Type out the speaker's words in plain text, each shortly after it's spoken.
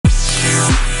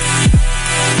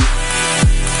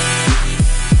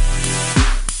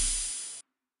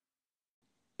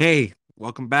Hey,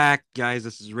 welcome back, guys.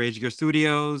 This is Rage Gear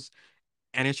Studios,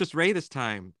 and it's just Ray this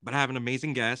time. But I have an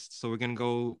amazing guest, so we're gonna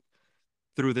go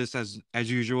through this as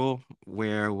usual,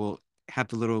 where we'll have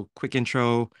the little quick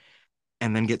intro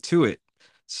and then get to it.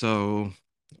 So,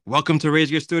 welcome to Rage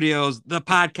Gear Studios, the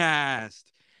podcast.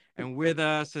 And with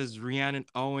us is Rhiannon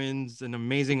Owens, an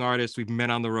amazing artist we've met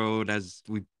on the road, as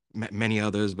we've met many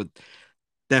others, but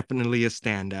definitely a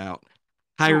standout.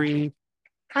 Hi, Oh, Rhi.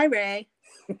 hi Ray.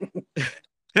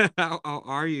 How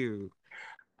are you?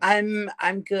 I'm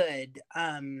good.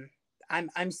 I'm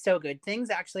so good. Things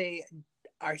actually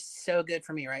are so good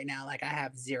for me right now. Like I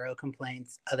have zero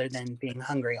complaints other than being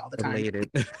hungry all the time. Elated.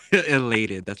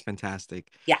 Elated. That's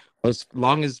fantastic. Yeah. As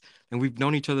long as, and we've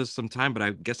known each other some time, but I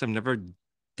guess I've never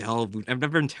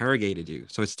interrogated you.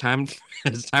 So it's time,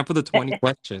 it's time for the 20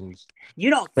 questions. You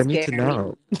don't I need to scare me.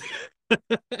 know.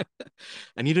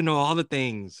 I need to know all the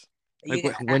things. Like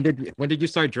You, when did you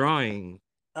start drawing?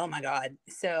 oh my God.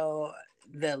 So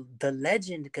the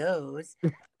legend goes,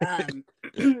 um,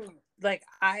 like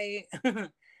I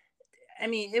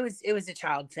mean, it was a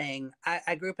child thing.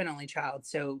 I grew up an only child,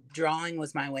 so drawing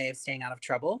was my way of staying out of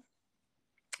trouble.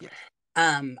 Yes.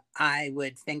 I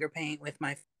would finger paint with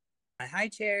my high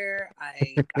chair.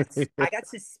 I got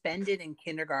suspended in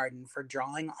kindergarten for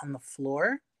drawing on the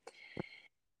floor,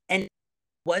 and it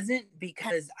wasn't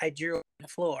because I drew on the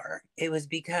floor. It was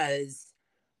because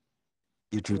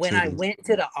You drew when I titties. went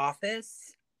to the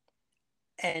office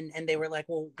and they were like,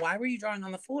 "Well, why were you drawing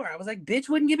on the floor?" I was like, "Bitch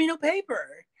wouldn't give me no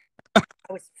paper." I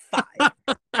was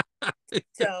 5,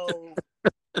 so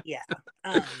yeah.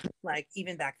 Like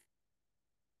even back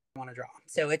want to draw.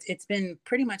 So it's been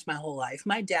pretty much my whole life.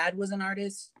 My dad was an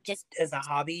artist just as a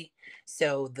hobby.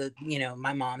 So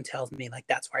my mom tells me like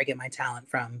that's where I get my talent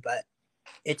from, but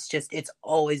it's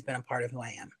always been a part of who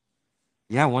I am.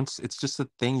 Yeah, once it's just a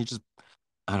thing,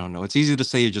 I don't know. It's easy to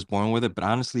say you're just born with it, but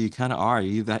honestly, you kind of are.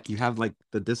 You have like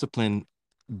the discipline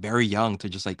very young to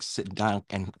just like sit down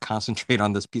and concentrate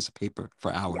on this piece of paper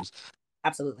for Yeah, hours.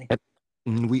 absolutely. And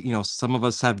some of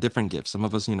us have different gifts. Some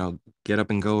of us, get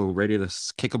up and go ready to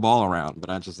kick a ball around. But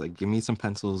I just like, give me some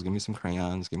pencils, give me some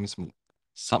crayons, give me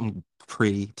something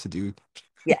pretty to do.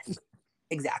 Yes,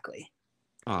 exactly.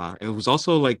 It was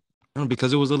also like, I don't know,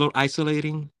 because it was a little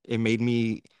isolating. It made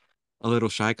me a little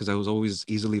shy because I was always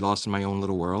easily lost in my own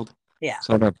little world. Yeah.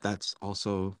 So I don't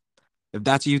know if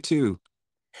that's you too.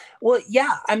 Well,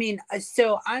 yeah. I mean,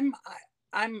 so I'm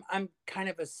kind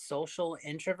of a social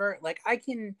introvert. Like I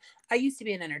used to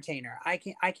be an entertainer. I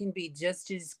can be just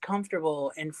as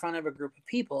comfortable in front of a group of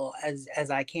people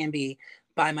as I can be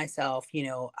by myself,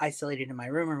 isolated in my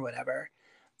room or whatever.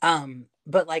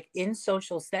 But like in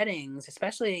social settings,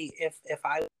 especially if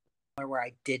I where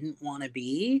I didn't want to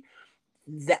be,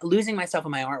 that losing myself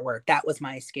in my artwork, that was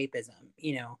my escapism.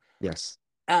 Yes.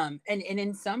 And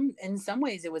in some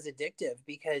ways it was addictive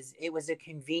because it was a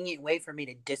convenient way for me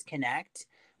to disconnect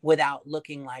without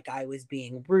looking like I was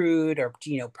being rude or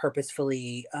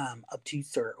purposefully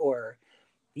obtuse or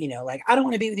like I don't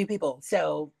want to be with you people,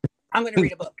 so I'm going to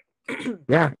read a book.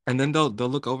 Yeah, and then they'll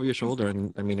look over your shoulder,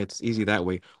 and I mean it's easy that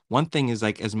way. One thing is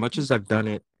like as much as I've done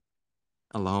it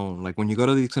alone, like when you go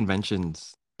to these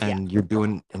conventions Yeah, and you're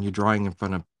drawing in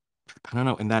front of, I don't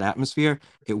know, in that atmosphere,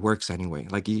 it works anyway.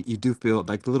 Like you do feel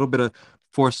like a little bit of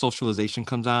forced socialization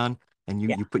comes on, and you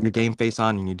yeah. you put your game face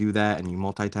on and you do that and you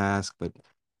multitask, but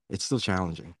it's still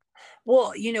challenging.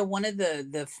 Well, one of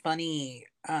the funny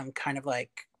kind of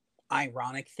like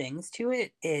ironic things to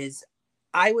it is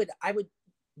I would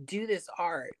do this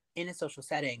art in a social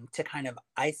setting to kind of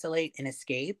isolate and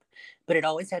escape, but it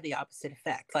always had the opposite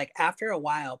effect. Like after a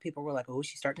while, people were like, "Oh,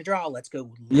 she's starting to draw. Let's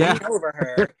go Yeah. lean over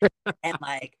her and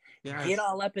like get Yes.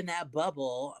 all up in that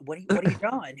bubble. What are you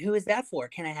drawing? Who is that for?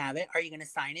 Can I have it? Are you going to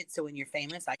sign it so when you're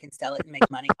famous, I can sell it and make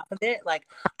money off of it?" Like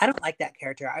I don't like that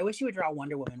character. I wish you would draw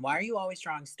Wonder Woman. Why are you always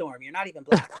drawing Storm? You're not even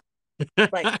black.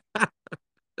 Like,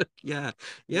 Yeah.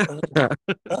 Yeah. ugh,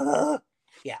 ugh.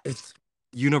 Yeah, It's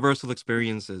universal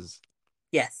experiences.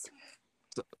 yes.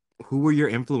 So, who were your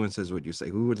influences, would you say?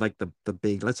 Who would like the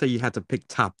big, let's say you had to pick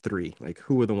top three, like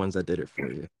who were the ones that did it for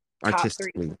you Top three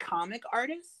artistically? comic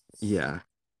artists. Yeah.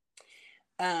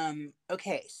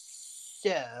 Okay,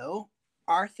 so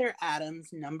Arthur Adams,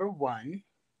 number one.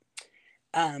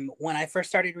 When I first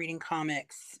started reading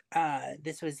comics,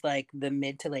 this was like the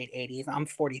mid to late 80s. I'm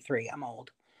 43, I'm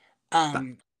old.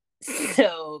 Um,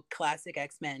 so classic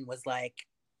X-Men was like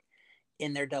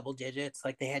in their double digits.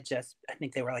 Like they had just, I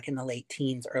think they were like in the late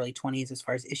teens, early 20s as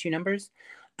far as issue numbers.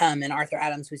 And Arthur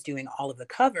Adams was doing all of the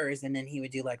covers, and then he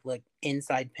would do like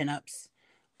inside pinups.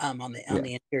 on Yeah.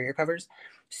 the interior covers.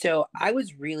 So I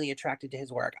was really attracted to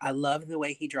his work. I loved the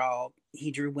way he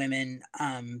drew women.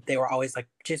 They were always like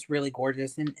just really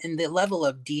gorgeous, and the level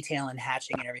of detail and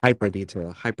hatching and everything. Hyper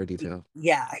detail, hyper detail.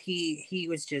 Yeah, he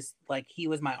was just like he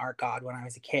was my art god when I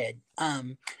was a kid.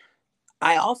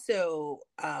 I also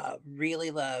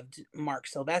really loved Mark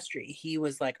Silvestri. He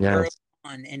was like early Yes.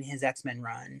 on in his X-Men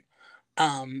run.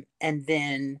 And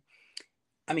then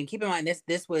I mean, keep in mind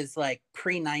this was like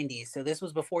pre-90s, so this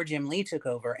was before Jim Lee took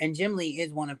over. And Jim Lee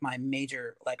is one of my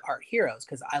major like art heroes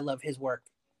because I love his work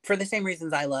for the same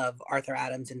reasons I love Arthur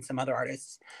Adams and some other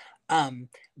artists.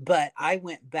 But I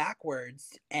went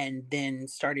backwards and then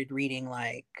started reading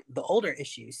like the older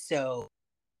issues. So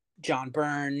John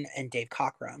Byrne and Dave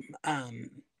Cockrum.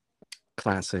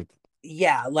 Classic.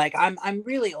 Yeah, like I'm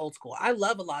really old school. I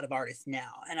love a lot of artists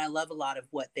now, and I love a lot of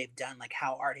what they've done, like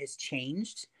how art has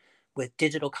changed with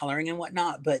digital coloring and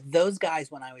whatnot. But those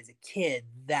guys, when I was a kid,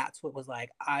 that's what was like,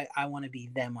 I want to be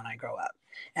them when I grow up.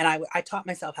 And I taught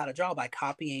myself how to draw by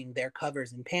copying their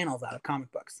covers and panels out of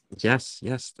comic books. Yes,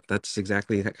 yes, that's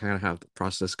exactly kind of how the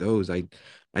process goes.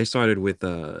 I started with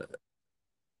the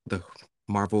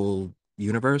Marvel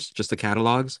universe, just the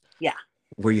catalogs, Yeah,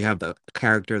 where you have the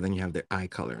character, then you have their eye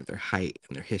color, their height,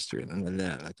 and their history, and then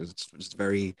that. Like it's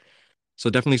very so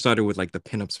definitely started with like the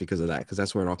pinups because of that, because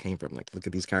that's where it all came from. Like, look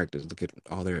at these characters, look at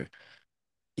all their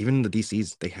even the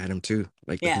DCs, they had them too,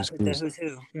 like the yeah, Who's the Who's.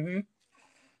 Who's Who.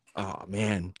 Oh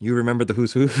man, you remember the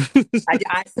Who's Who?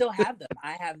 I still have them.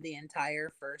 I have the entire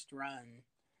first run.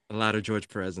 A lot of George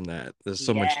Perez in that. There's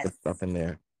so much good Yes. stuff in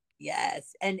there.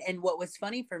 Yes. And what was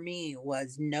funny for me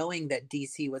was knowing that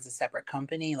DC was a separate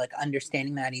company, like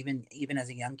understanding that even as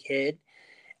a young kid,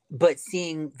 but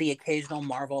seeing the occasional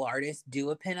Marvel artist do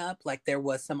a pinup, like there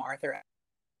was some Arthur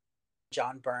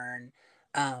John Byrne.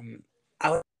 I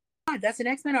was God, that's an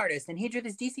X-Men artist and he drew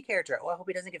this DC character. Oh, I hope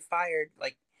he doesn't get fired.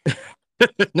 Like,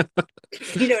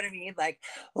 you know what I mean? Like,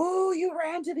 oh, you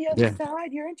ran to the other Yeah,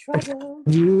 side, you're in trouble.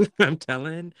 I'm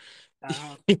telling.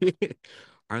 Uh,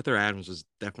 Arthur Adams was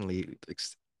definitely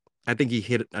I think he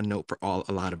hit a note for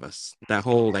a lot of us. That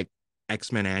whole like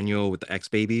X-Men annual with the X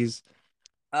babies.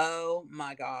 oh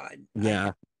my God. I can't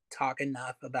Yeah. talk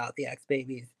enough about the X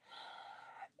babies.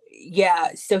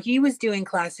 Yeah, so he was doing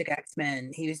classic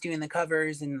X-Men. He was doing the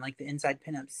covers and like the inside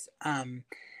pinups.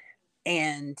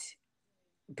 And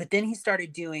but then he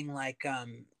started doing like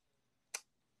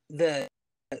the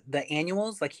the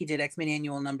annuals, like he did X-Men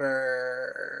annual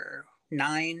number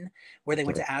 9 where they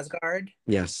went Okay. to Asgard,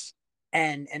 Yes.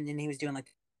 and then he was doing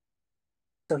like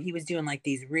so he was doing like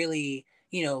these really,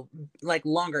 like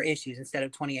longer issues. Instead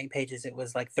of 28 pages it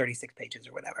was like 36 pages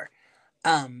or whatever.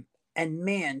 And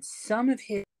man, some of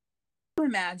his,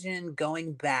 imagine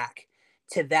going back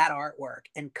to that artwork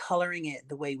and coloring it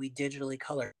the way we digitally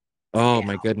color Oh now.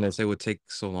 my goodness, it would take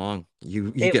so long.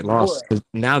 You It get lost. would. 'Cause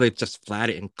now they just flat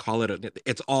it and call it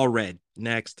it's all red.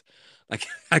 Next. Like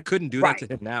I couldn't do that to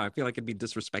Right. him now. I feel like it'd be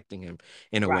disrespecting him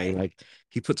in a way. Right. Like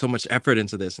he put so much effort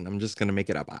into this and I'm just gonna make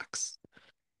it a box.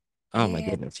 Oh my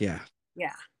Yeah. goodness, yeah.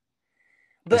 Yeah.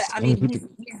 But This I and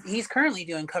mean, he's currently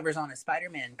doing covers on a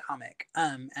Spider-Man comic.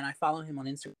 And I follow him on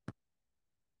Instagram.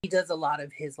 He does a lot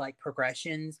of his like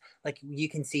progressions. Like you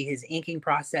can see his inking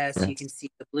process. You can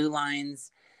see the blue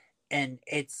lines, and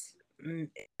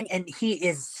and he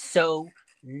is so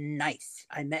nice.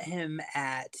 I met him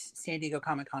at San Diego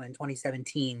Comic-Con in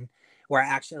 2017, where I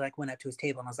actually like went up to his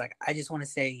table and I was like, I just want to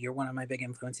say you're one of my big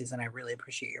influences and I really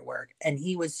appreciate your work. And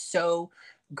he was so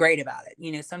great about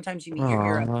it. Sometimes you meet your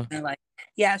hero and Aw. they're like,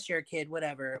 yeah, sure, kid,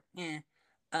 whatever.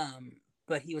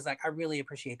 But he was like, I really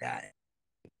appreciate that.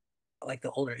 Like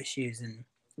the older issues, and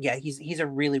yeah, he's a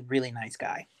really, really nice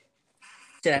guy.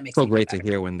 So that makes So me feel great to better.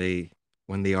 hear when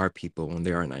they are people, when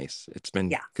they are nice. It's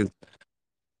been Yeah. because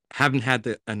haven't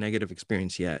had a negative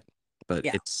experience yet, but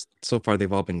Yeah. it's so far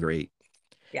they've all been great.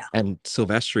 Yeah. And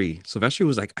Silvestri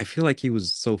was like, I feel like he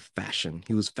was so fashion.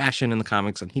 He was fashion in the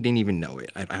comics and he didn't even know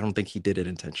it. I don't think he did it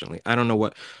intentionally. I don't know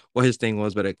what his thing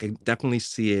was, but I can definitely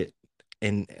see it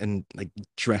in like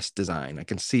dress design. I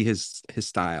can see his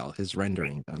style, his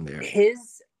rendering on there.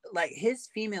 His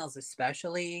females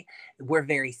especially were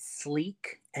very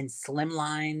sleek and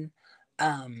slimline.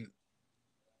 um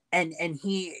and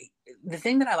he, the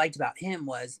thing that I liked about him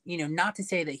was, not to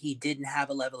say that he didn't have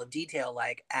a level of detail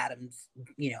like Adams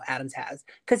has,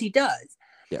 because he does,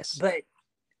 Yes. but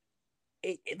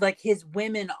like his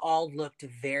women all looked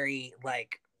very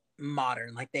like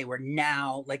modern, like they were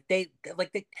now, like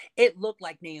it looked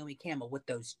like Naomi Campbell with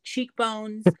those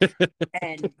cheekbones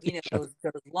and those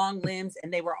long limbs,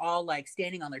 and they were all like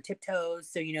standing on their tiptoes,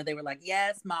 so they were like,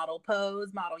 yes, model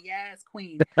pose, model, yes,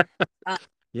 queen. um,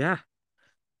 Yeah.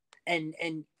 And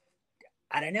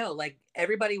I don't know, like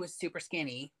everybody was super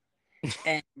skinny.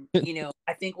 And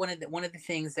I think one of the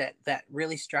things that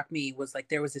really struck me was like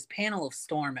there was this panel of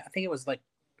Storm. I think it was like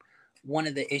one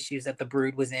of the issues that the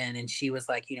Brood was in, and she was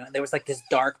like, there was like this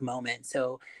dark moment.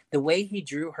 So the way he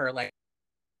drew her, like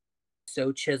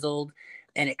so chiseled,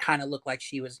 and it kind of looked like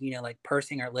she was, like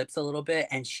pursing her lips a little bit,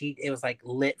 and it was like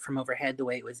lit from overhead the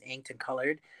way it was inked and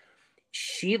colored.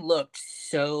 She looked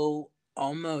so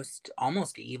almost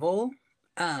evil.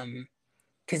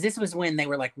 Because this was when they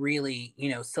were like really,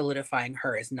 solidifying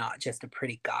her as not just a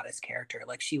pretty goddess character.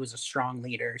 Like she was a strong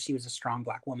leader, she was a strong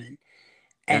Black woman.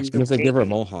 Yeah, And she was like give her a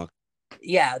mohawk.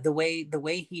 yeah, the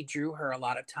way he drew her a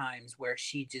lot of times, where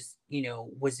she just,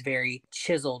 was very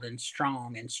chiseled and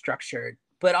strong and structured,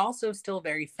 but also still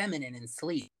very feminine and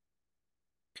sleek.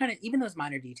 Kind of even those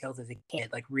minor details as a kid,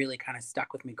 like really kind of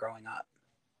stuck with me growing up.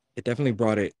 It definitely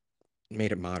brought it,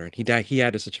 made it modern. He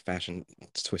added such a fashion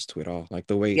twist to it all. Like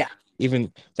the way Yeah,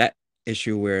 even that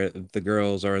issue where the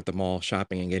girls are at the mall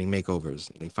shopping and getting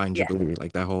makeovers. They find yeah, Jubilee,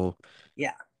 like that whole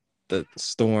yeah, the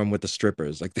storm with the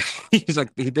strippers. Like he's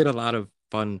like he did a lot of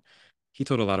fun. He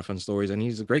told a lot of fun stories, and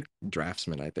he's a great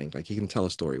draftsman. I think like he can tell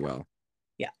a story well.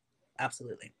 yeah,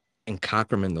 absolutely. And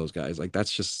Cockrum and those guys, like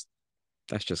that's just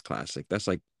classic. That's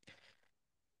like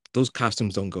those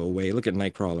costumes don't go away. Look at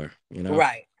Nightcrawler, you know.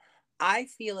 Right. I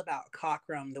feel about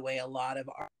Cockrum the way a lot of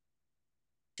our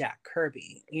Jack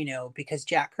Kirby, because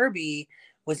Jack Kirby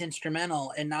was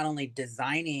instrumental in not only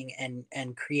designing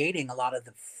and creating a lot of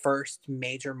the first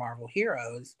major Marvel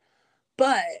heroes,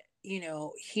 but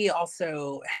he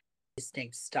also had a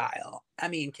distinct style. I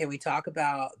mean, can we talk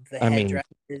about the I mean,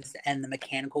 headdresses and the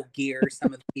mechanical gear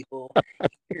some of the people,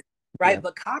 yeah, right?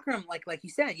 But Cockrum, like you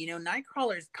said,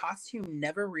 Nightcrawler's costume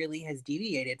never really has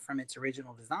deviated from its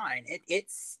original design. It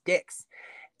sticks.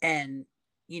 And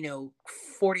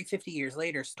 40, 50 years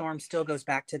later, Storm still goes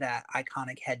back to that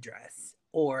iconic headdress,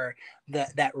 or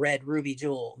that red ruby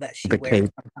jewel that she the wears cape,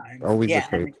 sometimes. always the Yeah,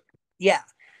 cape. yeah.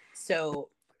 So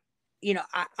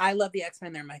I love the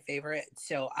X-Men. They're my favorite.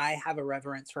 So I have a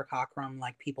reverence for Cockrum,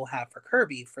 like people have for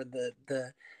Kirby, for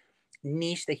the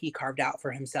niche that he carved out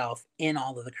for himself in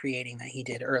all of the creating that he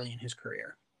did early in his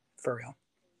career. For real.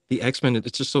 The X-Men,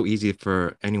 it's just so easy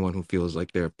for anyone who feels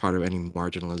like they're part of any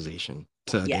marginalization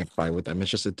to Yes. identify with them.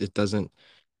 It's just it doesn't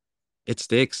it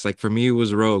sticks. Like for me, it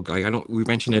was Rogue. Like I don't we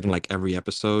mentioned it in like every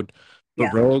episode, but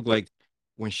Yeah. Rogue, like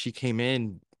when she came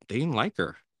in, they didn't like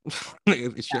her.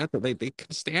 Like, she Yeah. had to, they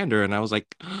couldn't stand her, and I was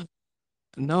like,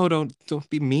 no, don't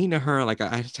be mean to her. Like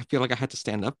I just feel like I had to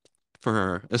stand up for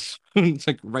her. It's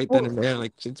like right then Well, and there,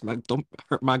 like it's my don't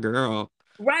hurt my girl.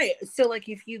 right. So like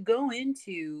if you go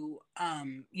into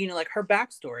like her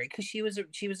backstory, because she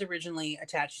was originally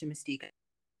attached to Mystique.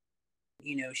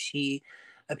 She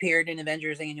appeared in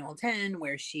Avengers Annual 10,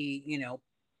 where she,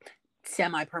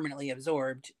 semi-permanently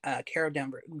absorbed Carol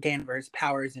Danvers'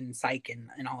 powers and psych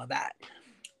and all of that.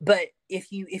 But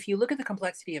if you look at the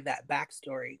complexity of that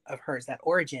backstory of hers, that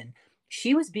origin,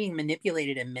 she was being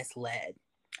manipulated and misled.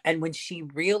 And when she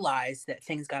realized that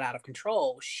things got out of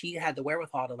control, she had the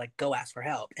wherewithal to like go ask for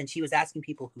help. And she was asking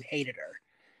people who hated her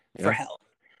for Yeah, help.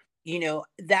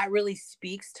 That really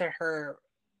speaks to her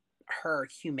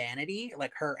humanity,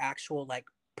 like her actual like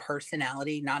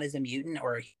personality, not as a mutant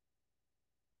or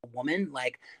a woman.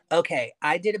 Like, okay,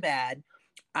 I did a bad,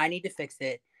 I need to fix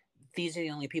it. These are the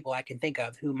only people I can think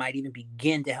of who might even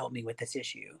begin to help me with this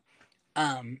issue.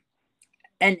 Um,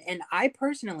 and I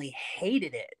personally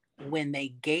hated it when they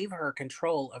gave her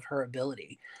control of her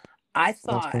ability. I let's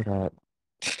thought go that.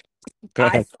 Go I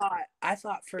ahead. thought I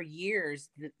thought for years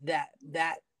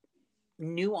that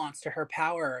nuance to her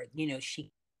power,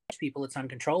 she people, it's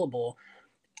uncontrollable.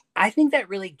 I think that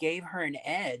really gave her an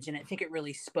edge, and I think it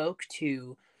really spoke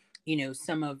to,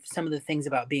 some of the things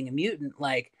about being a mutant.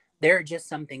 Like there are just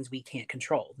some things we can't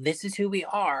control. This is who we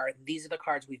are. These are the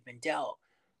cards we've been dealt.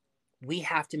 We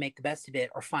have to make the best of it,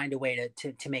 or find a way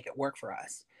to make it work for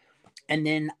us. And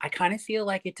then I kind of feel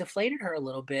like it deflated her a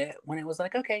little bit when it was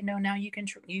like, okay, no, now you can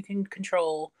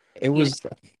control, It you know, was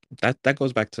that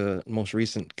goes back to most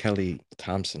recent Kelly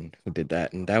Thompson who did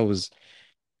that, and that was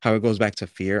how it goes back to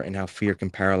fear and how fear can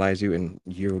paralyze you and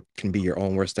you can be your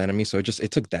own worst enemy. So it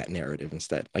took that narrative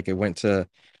instead. Like it went to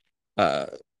uh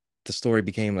the story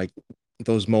became like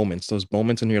those moments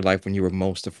in your life when you were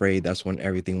most afraid, that's when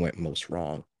everything went most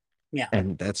wrong. yeah,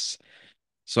 And that's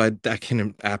so I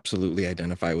can absolutely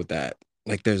identify with that.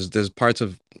 Like there's parts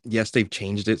of yes, they've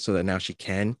changed it so that now she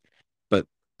can, but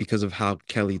because of how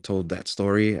Kelly told that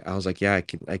story, I was like, yeah,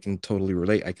 I can totally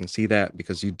relate. I can see that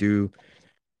because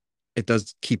it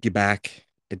does keep you back.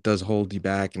 It does hold you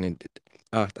back, and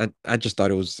I just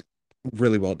thought it was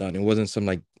really well done. It wasn't some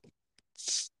like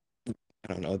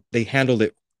I don't know. They handled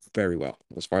it very well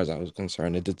as far as I was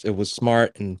concerned. It was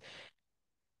smart and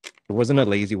it wasn't a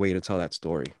lazy way to tell that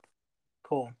story.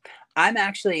 Cool. I'm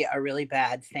actually a really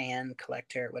bad fan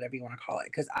collector, whatever you want to call it,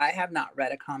 because I have not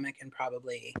read a comic in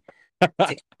probably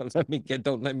six.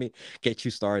 Don't let me get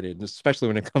you started, especially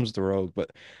when it comes to Rogue.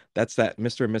 But that's that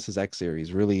Mr. and Mrs. X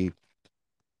series. Really,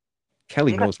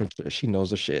 Kelly Okay. knows she knows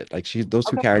the shit. Like she those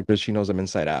two Okay. characters, she knows them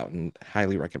inside out, and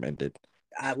highly recommended.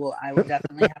 I will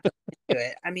definitely have to look into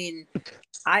it. I mean,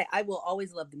 I will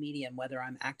always love the medium, whether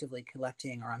I'm actively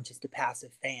collecting or I'm just a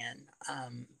passive fan.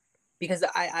 Because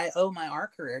I owe my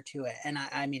art career to it. And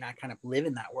I mean, I kind of live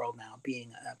in that world now,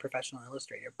 being a professional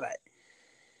illustrator, but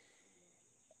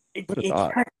What a it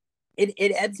thought.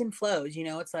 it ebbs and flows.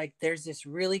 It's like there's this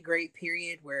really great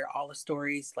period where all the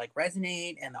stories like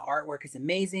resonate and the artwork is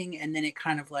amazing, and then it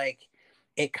kind of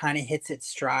hits its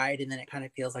stride, and then it kind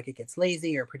of feels like it gets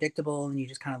lazy or predictable, and you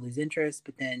just kind of lose interest.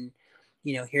 But then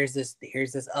here's this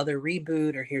other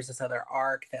reboot, or here's this other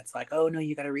arc that's like, oh no,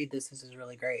 you got to read this, this is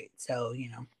really great. So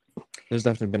There's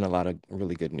definitely been a lot of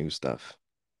really good new stuff.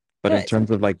 But in good.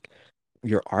 terms of like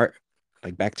your art,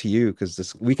 like back to you, because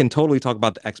this we can totally talk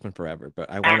about the X-Men forever, but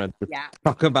I Ah, want to yeah.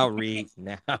 talk about Reed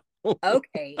now.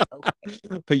 Okay,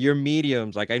 okay. But your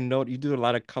mediums, like I know you do a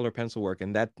lot of color pencil work,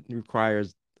 and that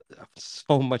requires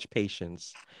so much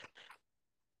patience.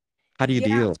 How do you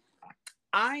Yeah,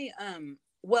 deal?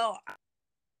 well,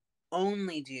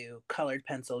 only do colored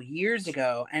pencil years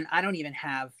ago, and I don't even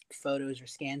have photos or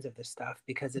scans of this stuff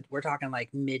because we're talking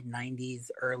like mid 90s,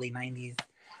 early 90s.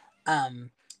 um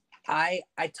I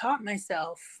taught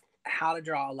myself how to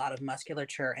draw a lot of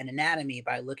musculature and anatomy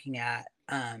by looking at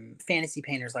fantasy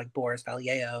painters like Boris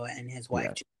Vallejo and his wife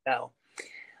Yeah, Bell.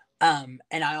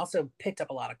 And I also picked up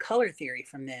a lot of color theory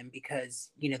from them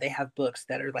because they have books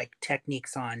that are like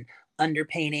techniques on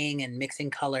underpainting and mixing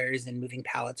colors and moving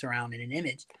palettes around in an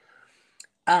image.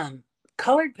 um,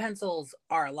 Colored pencils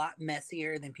are a lot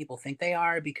messier than people think they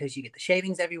are because you get the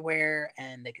shavings everywhere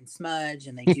and they can smudge,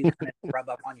 and they do kind of rub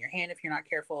up on your hand if you're not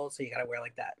careful. So you got to wear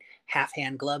like that half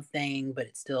hand glove thing, but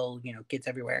it still, gets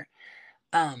everywhere.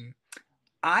 Um,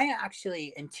 I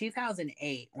actually, in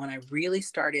 2008, when I really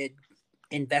started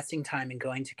investing time in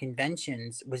going to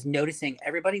conventions, was noticing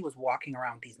everybody was walking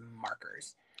around with these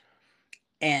markers.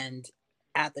 And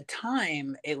at the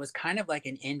time, it was kind of like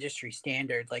an industry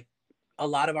standard. Like a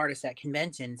lot of artists at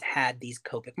conventions had these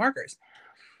Copic markers.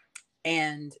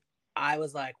 And I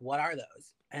was like, what are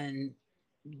those? And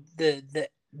the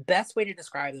best way to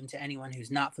describe them to anyone who's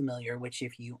not familiar, which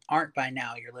if you aren't by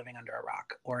now, you're living under a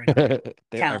rock or in a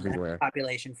they're town that has everywhere.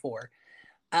 population 4.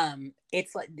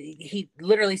 It's like he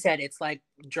literally said it's like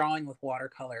drawing with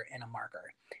watercolor in a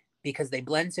marker because they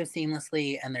blend so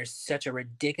seamlessly and there's such a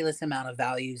ridiculous amount of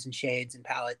values and shades and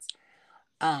palettes.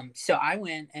 So I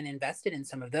went and invested in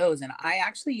some of those, and I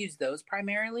actually use those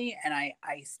primarily, and I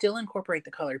still incorporate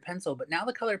the colored pencil, but now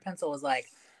the colored pencil is like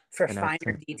for And finer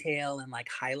accent. detail and like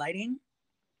highlighting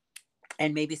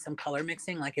and maybe some color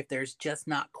mixing, like if there's just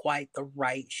not quite the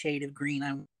right shade of green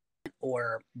I want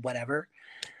or whatever.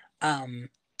 Um,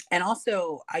 and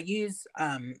also I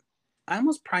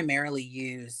almost primarily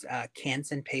use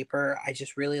Canson paper. I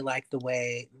just really like the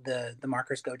way the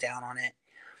markers go down on it.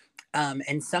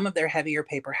 And some of their heavier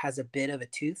paper has a bit of a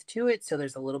tooth to it, so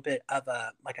there's a little bit of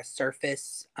a like a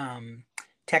surface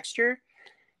texture.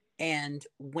 And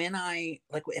when I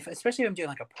like, if especially if I'm doing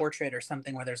like a portrait or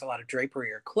something where there's a lot of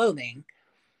drapery or clothing,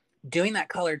 doing that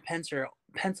colored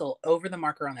pencil over the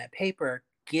marker on that paper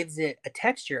gives it a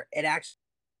texture. It actually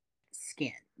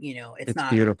skin. It's It's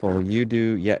not. beautiful. You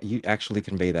do, yeah, you actually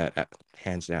convey that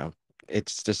hands down.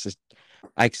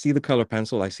 I see the color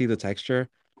pencil, I see the texture,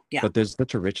 Yeah. but there's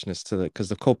such a richness to the because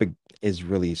the Copic is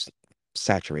really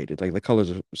saturated. Like the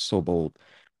colors are so bold.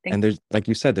 Thank And there's, like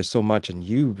you said, there's so much, and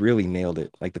you really nailed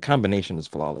it. Like the combination is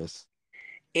flawless.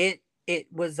 it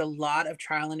was a lot of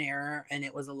trial and error, and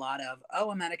it was a lot of,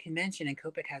 oh, I'm at a convention and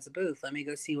Copic has a booth, let me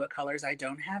go see what colors I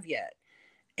don't have yet,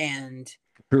 and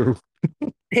True.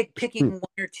 picking one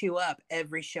or two up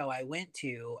every show I went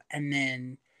to. And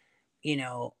then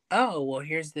oh well,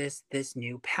 here's this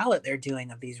new palette they're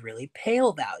doing of these really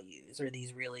pale values or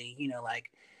these really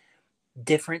like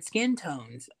different skin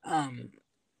tones.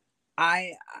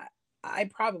 I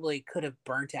probably could have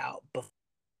burnt out before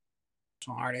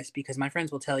artist, because my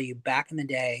friends will tell you back in the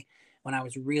day when I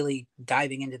was really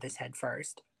diving into this head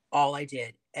first, all I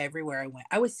did everywhere I went,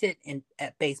 I would sit in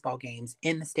at baseball games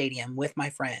in the stadium with my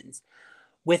friends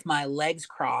with my legs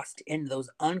crossed in those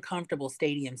uncomfortable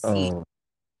stadium seats, Oh.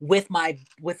 with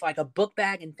like a book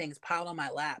bag and things piled on my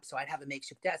lap, so I'd have a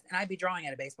makeshift desk, and I'd be drawing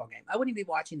at a baseball game. I wouldn't even be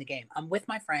watching the game. I'm with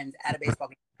my friends at a baseball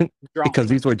game Because drawing.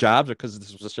 these were jobs or because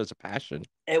this was just a passion?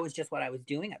 It was just what I was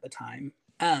doing at the time.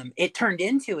 It turned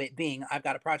into it being I've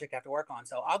got a project I have to work on,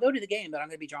 so I'll go to the game, but I'm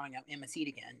going to be drawing up in my seat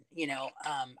again.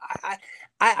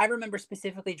 I remember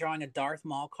specifically drawing a Darth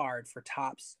Maul card for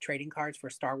Topps trading cards for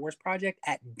Star Wars project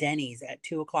at Denny's at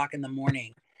 2 o'clock in the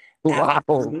morning after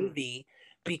the Wow. movie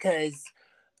because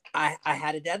I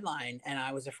had a deadline and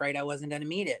I was afraid I wasn't going to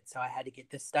meet it, so I had to get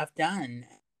this stuff done.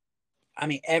 I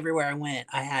mean, everywhere I went,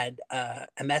 I had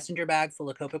a messenger bag full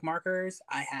of Copic markers.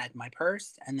 I had my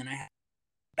purse, and then I had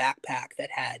a backpack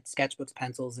that had sketchbooks,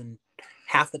 pencils, and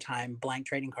half the time blank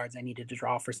trading cards I needed to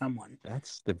draw for someone.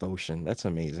 That's devotion. That's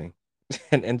amazing.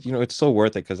 And you know, it's so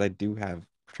worth it because I do have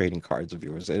trading cards of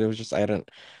yours. It was just I don't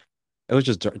it was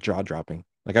just jaw dropping.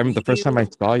 Like I remember the first time I You,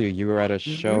 saw you, you were at a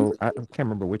mm-hmm. show. I can't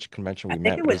remember which convention I we think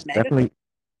met, it but was it's Mega. definitely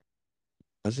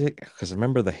was it? Because I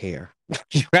remember the hair.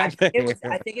 You had the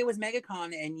I hair. think it was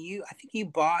MegaCon, and I think you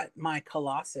bought my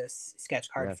Colossus sketch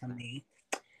card Yes. from me.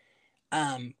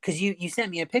 Because you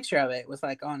sent me a picture of it. It was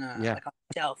like on Yeah. a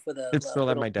shelf with It's still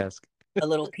at my desk. a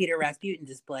little Peter Rasputin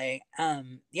display.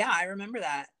 Yeah, I remember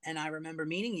that. And I remember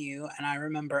meeting you and I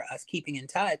remember us keeping in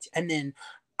touch. And then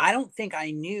I don't think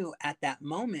I knew at that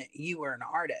moment you were an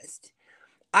artist.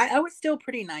 I was still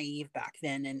pretty naive back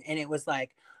then. And it was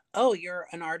like, oh, you're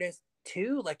an artist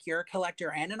too? Like you're a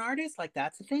collector and an artist? Like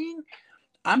that's a thing?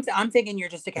 I'm thinking you're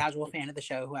just a casual fan of the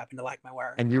show who happened to like my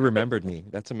work. And you remembered me.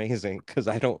 That's amazing because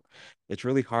I don't. It's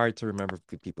really hard to remember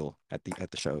people at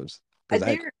the shows because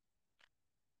I There,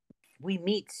 we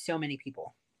meet so many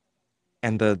people.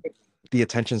 and the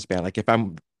attention span. Like if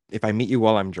I meet you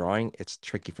while I'm drawing, it's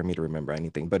tricky for me to remember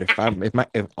anything. But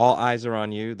if all eyes are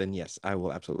on you, then yes, I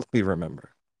will absolutely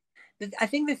remember. I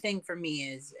think the thing for me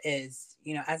is as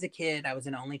a kid I was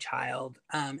an only child,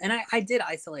 and I did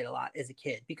isolate a lot as a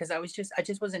kid because I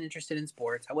just wasn't interested in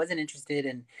sports. I wasn't interested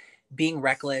in being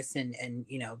reckless and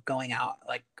going out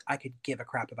like I could give a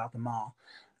crap about them all.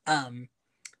 Um,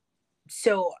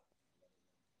 so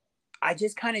I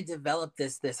just kind of developed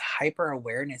this hyper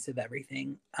awareness of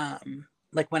everything.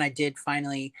 Like when I did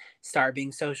finally start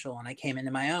being social and I came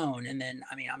into my own, and then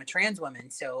I mean I'm a trans woman,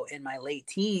 so in my late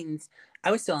teens,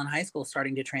 I was still in high school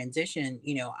starting to transition.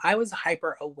 I was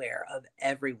hyper aware of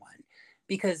everyone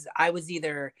because I was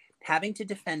either having to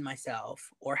defend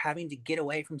myself or having to get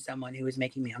away from someone who was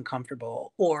making me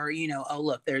uncomfortable, or oh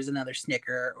look, there's another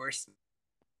snicker or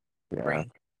Yeah,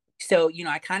 spring. So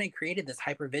I kind of created this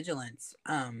hyper vigilance.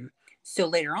 So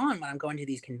later on when I'm going to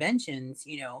these conventions,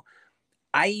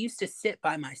 I used to sit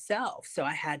by myself, so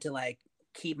I had to like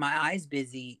keep my eyes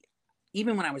busy.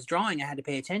 Even when I was drawing I had to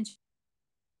pay attention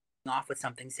off with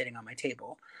something sitting on my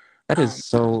table. that is um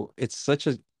so. It's such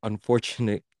an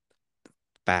unfortunate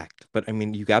fact, but I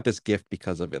mean, you got this gift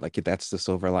because of it. Like that's the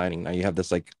silver lining. Now you have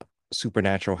this like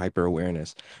supernatural hyper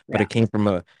awareness, but yeah, it came from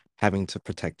a having to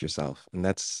protect yourself, and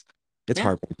it's yeah.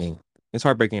 heartbreaking. It's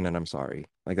heartbreaking, and I'm sorry.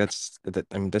 Like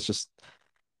I mean, that's just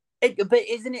But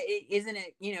isn't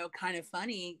it kind of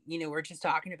funny, we're just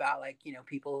talking about like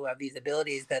people who have these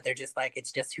abilities that they're just like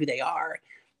it's just who they are.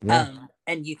 yeah.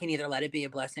 And you can either let it be a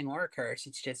blessing or a curse.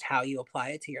 It's just how you apply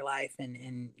it to your life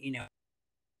and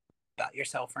about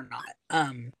yourself or not.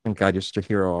 Thank God you're such a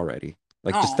hero already.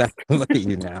 Like just Oh, that. Look at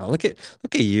you now. Look at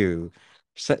you,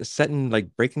 setting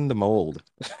like breaking the mold,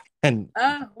 and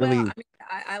well, really I mean,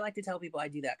 I like to tell people I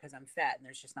do that because I'm fat and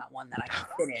there's just not one that I can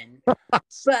fit in.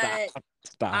 stop, But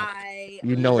stop. I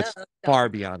You know love it's far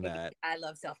beyond self-deprecating. that. I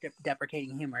love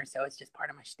self-deprecating humor, so it's just part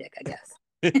of my shtick, I guess.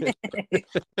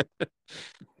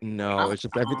 No, it's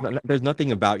just Aw. everything. There's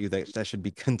nothing about you that should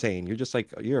be contained. You're just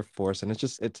like you're a force, and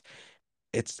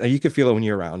it's you can feel it when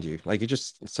you're around you. Like you're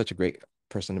just such a great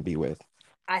person to be with.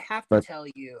 I have to But tell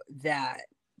you that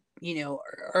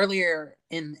earlier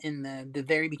in the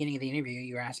very beginning of the interview,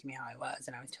 you were asking me how I was,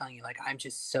 and I was telling you like I'm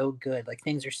just so good. Like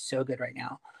things are so good right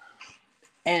now.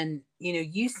 And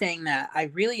you saying that, I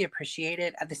really appreciate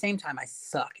it. At the same time, I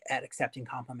suck at accepting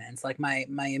compliments. Like my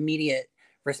immediate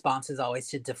response is always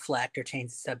to deflect or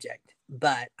change the subject.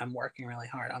 But I'm working really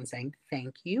hard on saying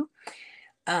thank you.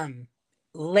 Um,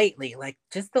 Lately, like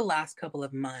just the last couple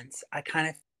of months, I kind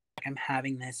of feel like I'm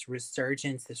having this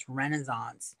resurgence, this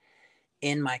renaissance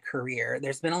in my career.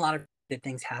 There's been a lot of good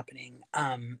things happening.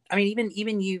 I mean,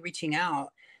 even you reaching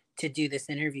out to do this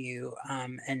interview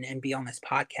and be on this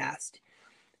podcast.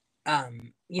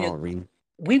 Um, you know, oh, Reed,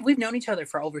 we've known each other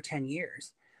for over 10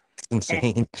 years. it's And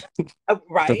insane.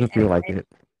 right. Doesn't feel like it.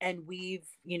 And we've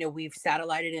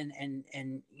satellited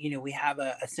and we have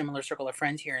a similar circle of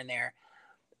friends here and there.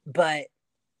 But,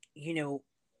 you know,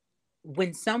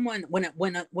 when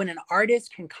an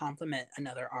artist can compliment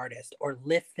another artist or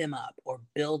lift them up or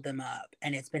build them up,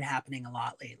 and it's been happening a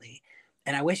lot lately,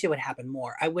 and I wish it would happen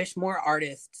more. I wish more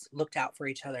artists looked out for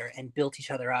each other and built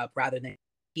each other up rather than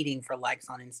competing for likes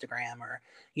on Instagram or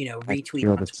I retweets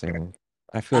feel on the Twitter. same.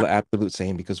 I feel um, the absolute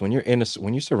same because when you're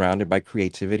when you're surrounded by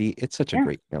creativity, it's such a yeah.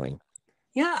 great feeling.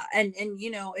 Yeah, and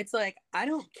it's like I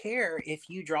don't care if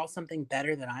you draw something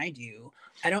better than I do.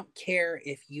 I don't care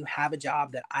if you have a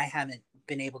job that I haven't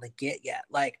been able to get yet.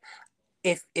 Like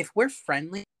if we're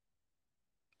friendly,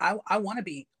 I want to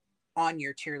be on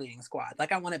your cheerleading squad.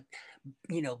 Like I want to,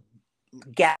 you know,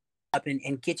 get up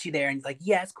and get you there and like,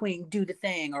 yes, queen, do the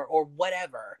thing or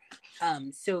whatever.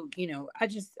 So,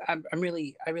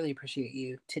 I really appreciate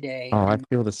you today. Oh, I And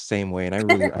feel the same way, and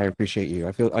I appreciate you.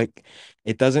 I feel like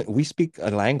it doesn't. We speak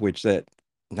a language that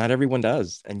not everyone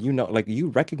does, and like you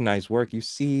recognize work. You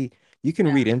see, you can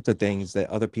yeah, read into things that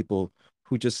other people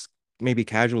who just maybe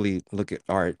casually look at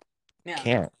art yeah.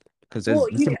 can't, because Well,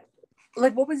 there's some.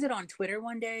 like, what was it on Twitter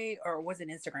one day or was it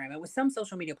Instagram? It was some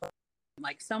social media platform.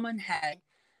 Like someone had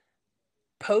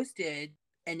posted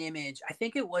an image. I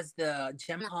think it was the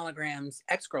Gemma Holograms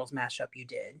X Girls mashup you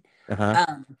did. Uh-huh.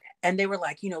 Um, and they were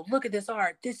like, look at this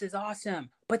art. This is awesome.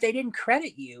 But they didn't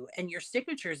credit you, and your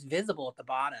signature is visible at the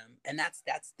bottom. And that's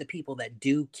the people that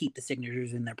do keep the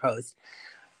signatures in their posts.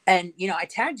 And I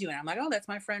tagged you, and I'm like, oh, that's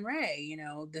my friend Ray.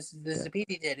 This is Yeah. a piece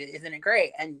he did. Isn't it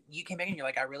great? And you came back and you're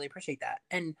like, I really appreciate that.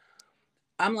 And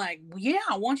I'm like, well, yeah,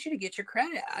 I want you to get your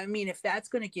credit. I mean, if that's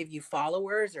going to give you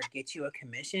followers or get you a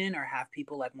commission or have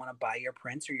people like want to buy your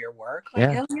prints or your work, like,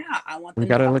 Yeah. hell yeah, I want We them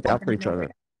to, gotta I look want out them for to each know other.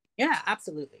 that. Yeah,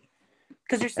 absolutely.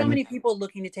 Because there's so And many people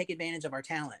looking to take advantage of our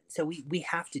talent. So we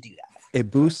have to do that.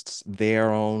 it boosts their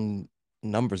own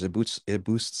numbers. It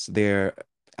boosts their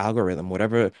algorithm.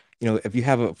 Whatever, if you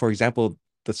have for example,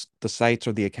 the sites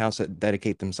or the accounts that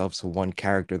dedicate themselves to one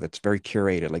character that's very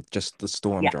curated, like just the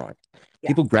storm Yeah. drawing. Yeah.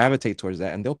 People gravitate towards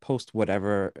that and they'll post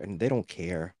whatever and they don't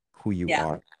care who you Yeah.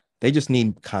 are. They just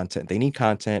need content. They need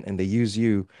content and they use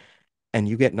you and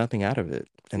you get nothing out of it.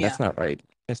 And Yeah. that's not right.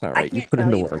 It's not I right. You can't put in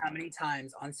tell the you work. how many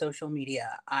times on social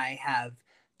media I have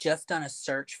just done a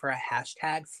search for a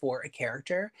hashtag for a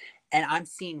character and I'm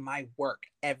seeing my work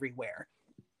everywhere.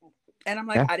 And I'm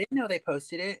like, Yeah. I didn't know they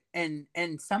posted it. And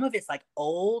some of it's like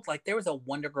old. Like there was a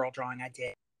Wonder Girl drawing I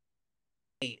did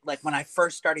like when I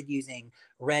first started using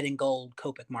red and gold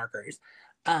Copic markers.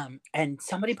 And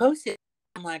somebody posted.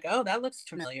 I'm like, oh, that looks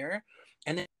familiar.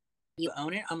 And then you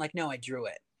own it. I'm like, no, I drew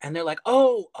it. And they're like,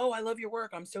 oh, I love your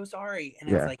work. I'm so sorry. And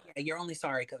it's Yeah. like, yeah, you're only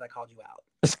sorry because I called you out.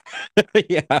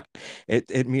 Yeah.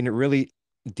 I mean, it really,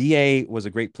 DA was a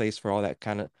great place for all that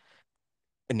kind of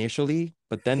initially,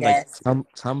 but then like Yes.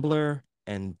 Tumblr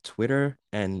and Twitter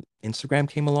and Instagram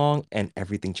came along and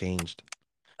everything changed.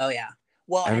 Oh yeah.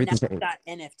 Well, and now Everything we've changed. got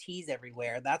NFTs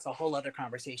everywhere. That's a whole other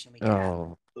conversation we could have.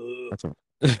 Oh, Ugh. that's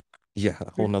a yeah,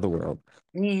 a whole nother world.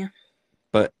 Yeah.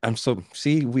 But I'm so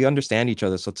see, we understand each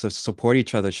other, so to support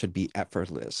each other should be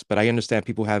effortless. But I understand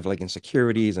people have like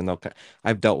insecurities and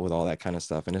I've dealt with all that kind of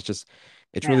stuff, and it's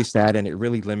Yeah. really sad and it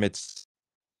really limits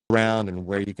around and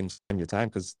where you can spend your time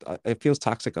because it feels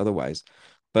toxic otherwise.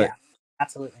 But Yeah.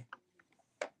 Absolutely.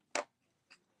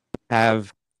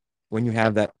 have when you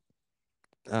have that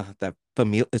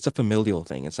familial, it's a familial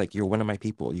thing. It's like you're one of my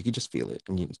people. You can just feel it,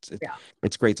 and Yeah.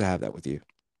 it's great to have that with you.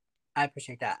 I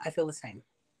appreciate that. I feel the same.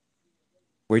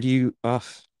 Where do you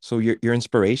so your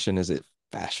inspiration, is it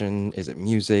fashion? Is it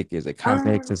music? Is it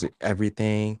comics? Um, Is it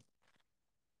everything?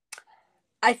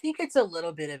 I think it's a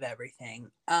little bit of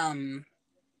everything.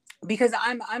 Because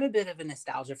I'm a bit of a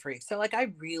nostalgia freak. So like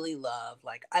I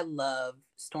love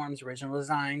Storm's original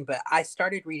design, but I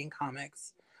started reading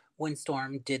comics when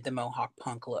Storm did the Mohawk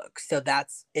punk look. So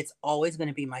it's always going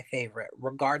to be my favorite,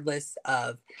 regardless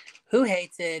of who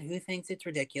hates it, who thinks it's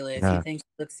ridiculous, who Yeah. thinks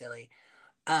it looks silly.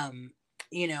 Um,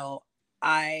 you know,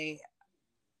 I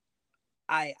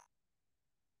I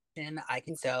I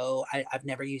can sew. I've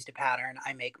never used a pattern.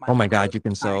 I make my Oh my own God, you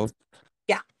can sew. designs.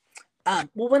 Yeah.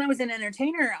 Well, when I was an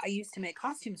entertainer, I used to make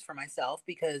costumes for myself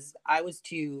because I was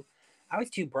too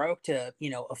broke to,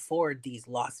 afford these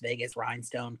Las Vegas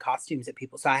rhinestone costumes that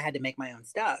people. So I had to make my own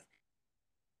stuff.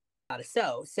 How to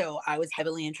sew. So I was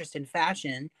heavily interested in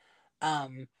fashion.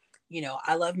 Um,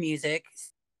 I love music,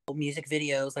 music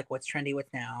videos, like what's trendy with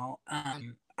now.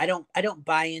 I don't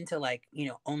buy into like,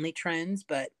 only trends,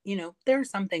 but there are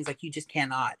some things like you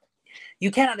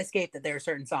cannot escape that there are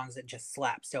certain songs that just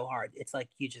slap so hard. It's like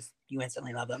you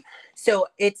instantly love them. So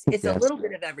it's a Yes. little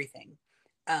bit of everything.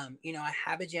 I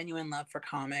have a genuine love for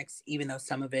comics, even though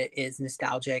some of it is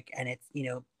nostalgic and it's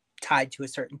tied to a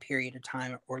certain period of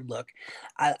time or look.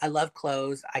 I love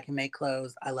clothes. I can make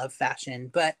clothes. I love fashion,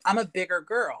 but I'm a bigger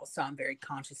girl, so I'm very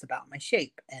conscious about my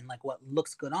shape and like what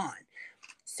looks good on.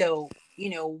 So,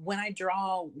 when I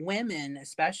draw women,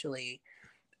 especially,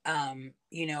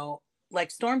 you know, like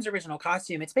Storm's original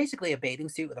costume, it's basically a bathing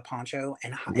suit with a poncho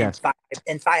Yes.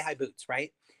 and thigh high boots,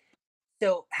 right?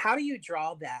 So how do you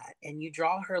draw that? And you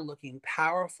draw her looking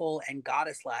powerful and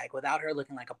goddess like without her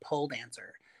looking like a pole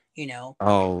dancer, you know?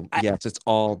 Oh, I, yes, it's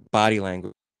all body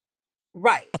language.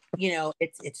 right.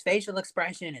 It's facial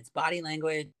expression, it's body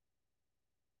language,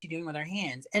 she's doing with her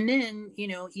hands. And then,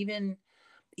 even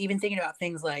thinking about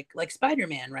things like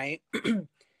Spider-Man, right?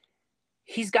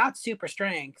 He's got super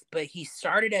strength, but he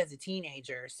started as a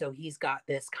teenager, so he's got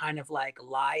this kind of like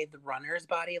lithe runner's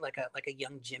body, like a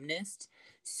young gymnast.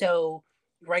 So,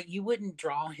 right, you wouldn't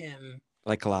draw him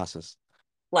Like Colossus.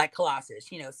 like Colossus,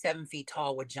 7 feet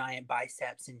tall with giant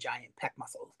biceps and giant pec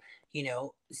muscles.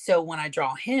 So when I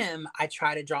draw him, I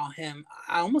try to draw him.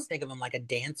 I almost think of him like a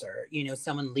dancer,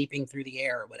 someone leaping through the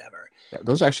air or whatever. Yeah,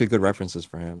 those are actually good references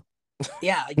for him.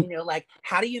 Yeah, like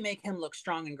how do you make him look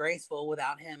strong and graceful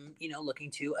without him,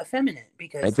 looking too effeminate?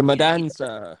 Because It's a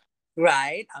dancer.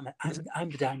 right,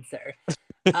 I'm the dancer.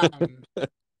 Um,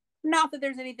 Not that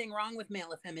there's anything wrong with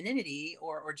male femininity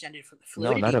or gender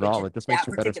No, not fluidity, at but all. just It just makes that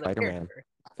you a better particular Spider-Man. character.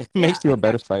 It Yeah, makes you a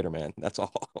better exactly. Spider-Man. That's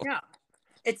all. Yeah.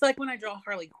 It's like when I draw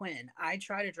Harley Quinn, I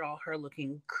try to draw her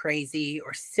looking crazy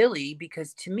or silly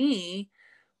because to me,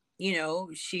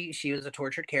 she was a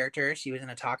tortured character. She was in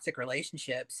a toxic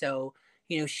relationship. So,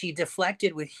 she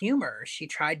deflected with humor. She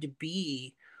tried to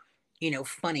be,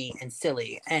 funny and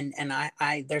silly. And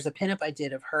I there's a pinup I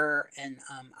did of her and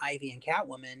Ivy and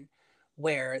Catwoman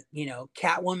where,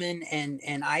 Catwoman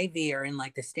and Ivy are in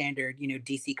like the standard,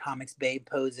 DC Comics babe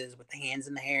poses with the hands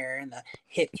in the hair and the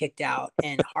hip kicked out,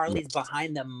 and Harley's Yes.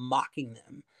 behind them mocking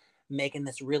them, making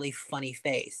this really funny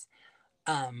face.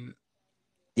 Um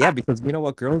Yeah, because you know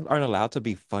what? Girls aren't allowed to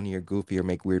be funny or goofy or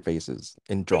make weird faces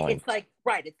in drawing. It's like,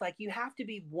 right, it's like you have to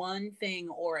be one thing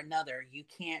or another. You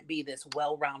can't be this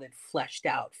well-rounded, fleshed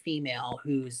out female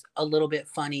who's a little bit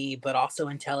funny, but also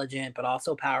intelligent, but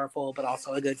also powerful, but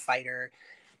also a good fighter.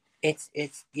 It's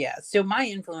yeah. So my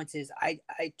influences, I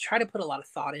try to put a lot of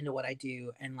thought into what I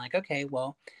do, and like, okay,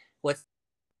 well, what's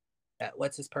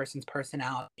what's this person's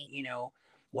personality?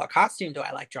 What costume do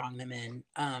I like drawing them in?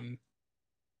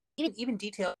 Even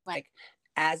detail like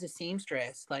as a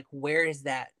seamstress, like where's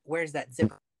that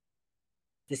zip,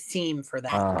 the seam for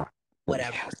that Ah,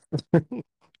 whatever. yes.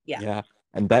 Yeah. Yeah.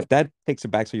 And that takes it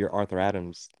back to your Arthur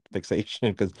Adams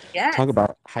fixation because talk Yes.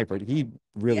 about hyper. He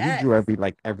Yes. drew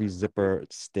every zipper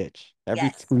stitch, every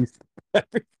Yes. tweeze,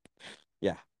 every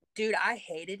yeah. Dude, I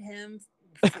hated him.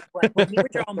 Like when he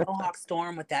would draw Mohawk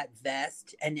Storm with that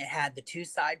vest and it had the two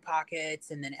side pockets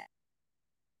and then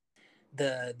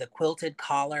the quilted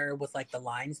collar with like the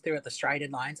lines through it, the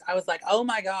strided lines. I was like, oh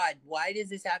my God, why does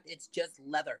this have, it's just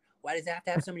leather. Why does it have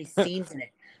to have so many seams in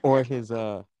it? Or his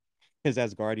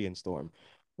Asgardian storm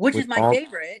Which is with my all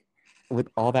favorite.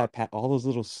 all those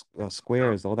little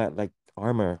squares, all that like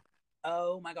armor.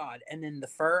 Oh my God. And then the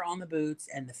fur on the boots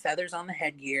and the feathers on the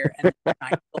headgear and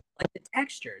like the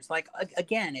textures. Like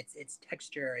again, it's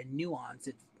texture and nuance.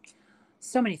 It's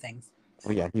so many things.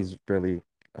 Oh yeah, he's pretty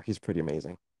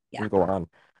amazing. Yeah, We go on.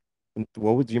 And do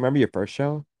you remember your first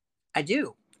show? I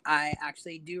do. I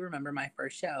actually do remember my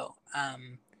first show.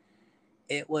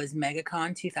 It was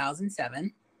MegaCon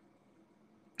 2007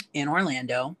 in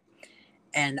Orlando,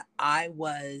 and I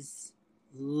was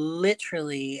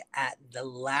literally at the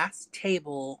last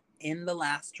table in the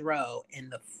last row in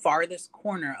the farthest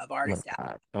corner of Oh my Artist Alley.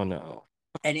 God. Oh no.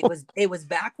 And it was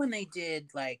back when they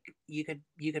did like you could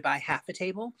buy half a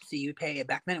table, so you would pay,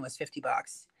 back then it was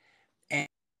 $50 and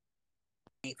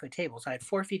 8 foot table, so I had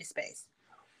 4 feet of space.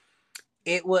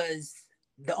 It was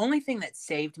the only thing that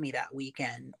saved me that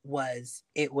weekend was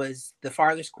it was the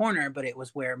farthest corner, but it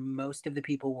was where most of the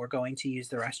people were going to use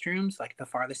the restrooms, like the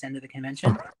farthest end of the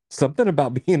convention. Something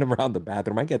about being around the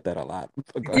bathroom. I get that a lot.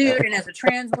 Go Dude, ahead. and as a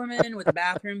trans woman with a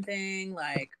bathroom thing,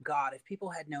 like, God, if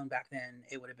people had known back then,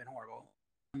 it would have been horrible.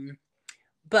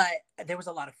 But there was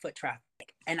a lot of foot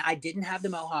traffic, and I didn't have the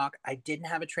mohawk. I didn't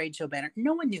have a trade show banner.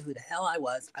 No one knew who the hell I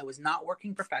was. I was not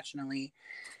working professionally.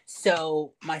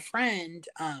 So my friend,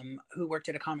 who worked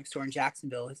at a comic store in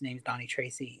Jacksonville, his name's Donnie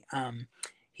Tracy.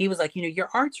 He was like, your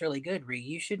art's really good, Ree.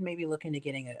 You should maybe look into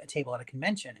getting a table at a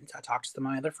convention. And so I talked to some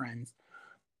of my other friends,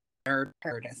 nerd,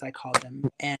 as I called them,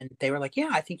 and they were like, yeah,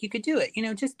 I think you could do it.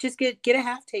 Just get a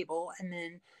half table, and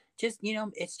then just,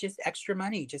 it's just extra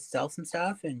money. Just sell some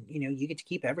stuff, and you get to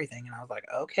keep everything. And I was like,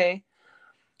 okay.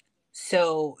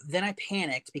 So then I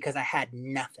panicked because I had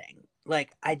nothing.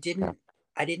 Like Yeah.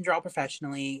 I didn't draw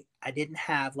professionally. I didn't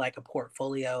have like a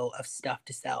portfolio of stuff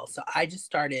to sell. So I just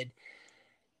started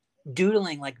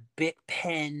doodling like big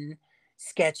pen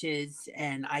sketches,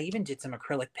 and I even did some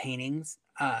acrylic paintings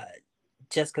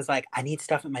just cuz like I need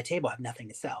stuff at my table. I have nothing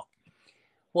to sell.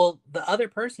 Well, the other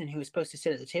person who was supposed to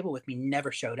sit at the table with me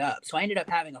never showed up. So I ended up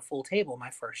having a full table my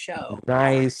first show,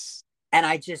 Nice. and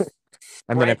I just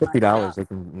I mean, at spread my $50, stuff. they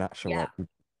can not show Yeah. up.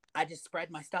 I just spread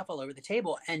my stuff all over the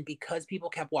table. And because people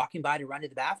kept walking by to run to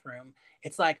the bathroom,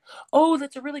 it's like, oh,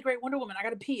 that's a really great Wonder Woman. I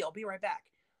got to pee. I'll be right back.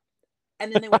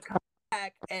 And then they would come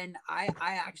back, and I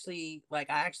actually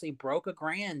broke a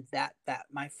grand that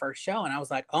my first show, and I was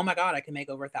like, oh my god, I can make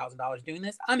over $1,000 doing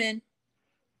this. I'm in.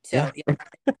 Yeah. So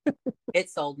yeah, it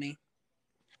sold me.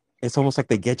 It's almost like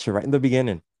they get you right in the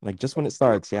beginning. Like just when it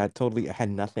starts, yeah, I had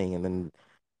nothing. And then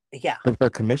Yeah, the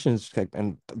commissions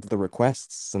and the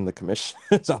requests and the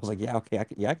commissions. I was like, yeah, okay,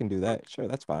 I can do that. Sure,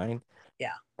 that's fine.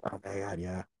 yeah, Oh my God,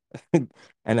 yeah.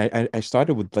 And I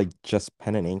started with like just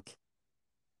pen and ink.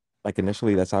 Like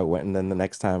initially that's how it went. And then the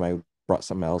next time I brought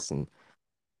something else and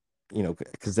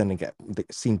because then they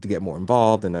seemed to get more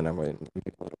involved and then I went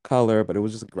a little color, but it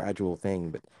was just a gradual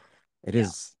thing. But it yeah.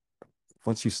 is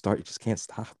once you start, you just can't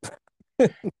stop.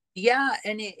 Yeah,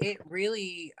 and it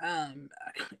really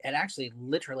it actually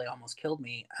literally almost killed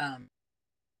me.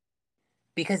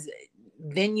 Because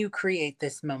then you create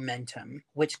this momentum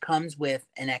which comes with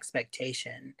an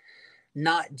expectation,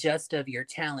 not just of your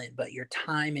talent but your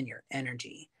time and your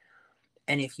energy.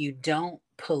 And if you don't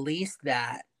police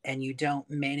that and you don't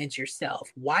manage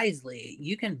yourself wisely,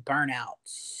 you can burn out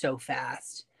so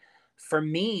fast. For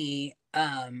me,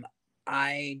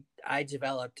 I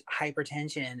developed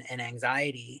hypertension and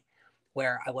anxiety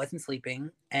where I wasn't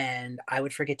sleeping and I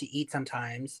would forget to eat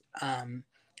sometimes. And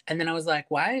then I was like,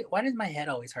 why does my head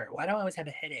always hurt? Why do I always have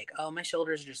a headache? Oh, my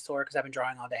shoulders are just sore because I've been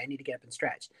drawing all day. I need to get up and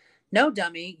stretch. No,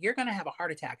 dummy, you're gonna have a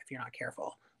heart attack if you're not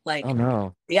careful. Oh Like,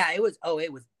 no. yeah, it was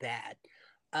bad.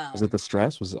 Was it the Um,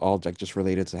 stress? Was it all like just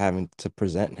related to having to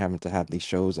present and having to have these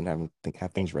shows and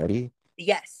have things ready?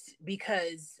 yes,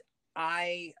 because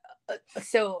I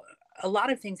so a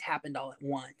lot of things happened all at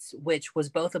once, which was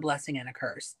both a blessing and a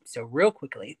curse. So real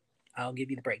quickly, I'll give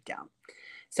you the breakdown.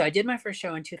 So I did my first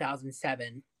show in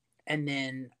 2007, and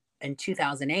then in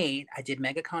 2008 I did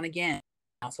MegaCon again.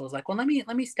 Also was like, well, let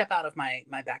me step out of my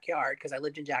backyard because I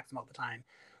lived in Jacksonville at the time.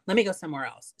 Let me go somewhere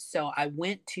else. So I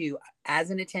went to,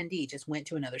 as an attendee, just went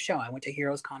to another show. I went to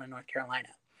Heroes Con in North Carolina,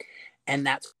 and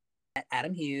that's at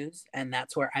Adam Hughes, and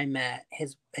that's where I met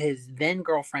his then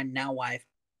girlfriend, now wife,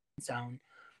 Zone,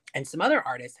 and some other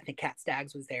artists. I think Cat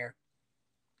Staggs was there,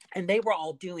 and they were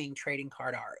all doing trading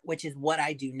card art, which is what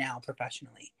I do now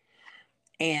professionally.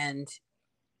 And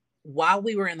while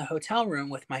we were in the hotel room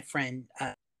with my friend,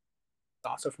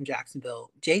 also from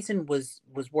Jacksonville, Jason was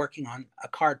working on a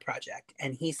card project,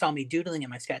 and he saw me doodling in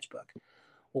my sketchbook.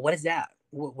 Well, what is that?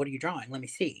 What are you drawing? Let me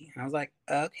see. And I was like,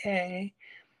 okay.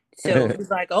 So he's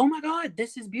like, "Oh my God,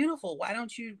 this is beautiful. Why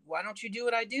don't you do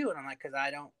what I do?" And I'm like, "Because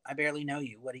I barely know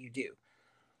you. What do you do?"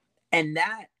 And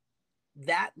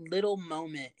that little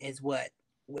moment is what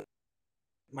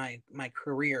my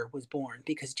career was born,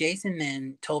 because Jason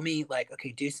then told me like,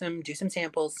 "Okay, do some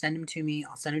samples, send them to me.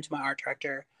 I'll send them to my art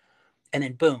director, and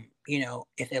then boom,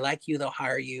 if they like you, they'll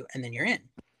hire you, and then you're in."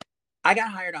 I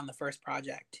got hired on the first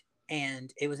project,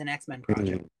 and it was an X-Men project.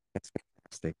 Really, that's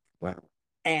fantastic. Wow.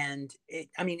 And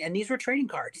I mean, and these were trading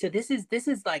cards. So this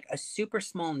is like a super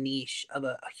small niche of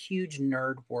a huge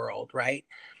nerd world, right?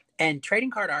 And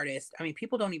trading card artists, I mean,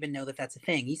 people don't even know that that's a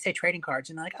thing. You say trading cards,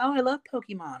 and they're like, "Oh, I love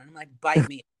Pokemon," and I'm like, "Bite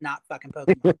me, it's not fucking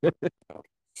Pokemon."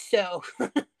 So,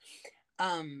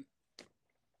 um,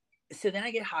 so then I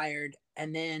get hired,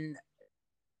 and then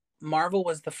Marvel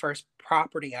was the first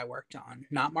property I worked on,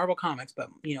 not Marvel Comics, but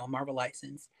Marvel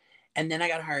license. And then I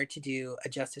got hired to do a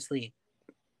Justice League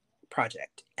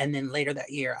project. And then later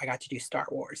that year, I got to do Star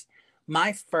Wars.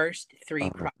 My first three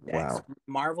projects Wow. were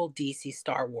Marvel, DC,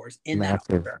 Star Wars in that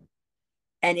Massive. order.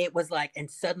 And it was like, and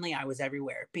suddenly I was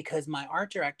everywhere because my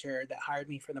art director that hired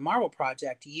me for the Marvel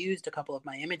project used a couple of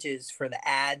my images for the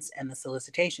ads and the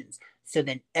solicitations. So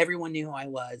then everyone knew who I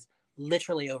was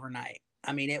literally overnight.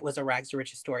 I mean, it was a rags to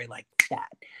riches story like that.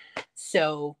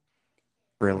 So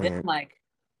then, Brilliant. like,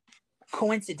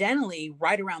 coincidentally,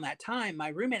 right around that time, my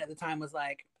roommate at the time was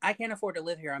like, I can't afford to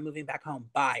live here. I'm moving back home.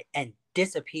 Bye. And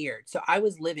disappeared. So I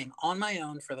was living on my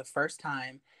own for the first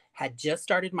time, had just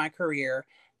started my career,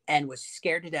 and was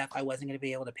scared to death I wasn't going to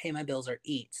be able to pay my bills or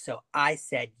eat. So I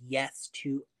said yes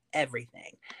to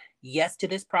everything. Yes to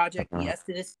this project. Uh, Yes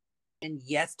to this. and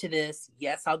yes to this,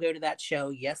 yes, I'll go to that show,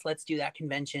 yes, let's do that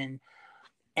convention.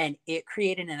 And it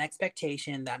created an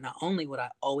expectation that not only would I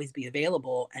always be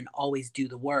available and always do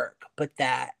the work, but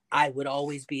that I would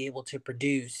always be able to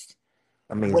produce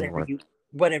Amazing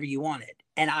whatever work. you wanted.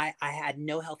 And I had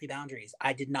no healthy boundaries.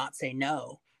 I did not say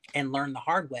no, and learn the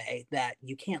hard way that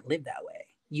you can't live that way.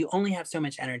 You only have so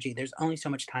much energy. There's only so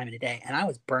much time in a day, and I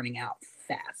was burning out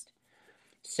fast.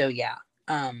 So yeah.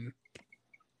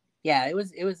 Yeah, it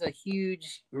was a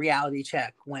huge reality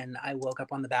check when I woke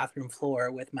up on the bathroom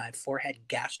floor with my forehead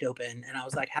gashed open, and I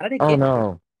was like, "How did it Oh get?"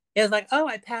 no. It was like, "Oh,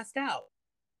 I passed out."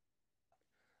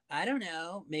 I don't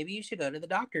know. Maybe you should go to the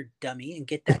doctor, dummy, and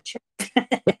get that checked.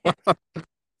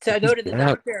 So I go to the Yeah.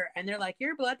 doctor, and they're like,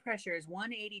 "Your blood pressure is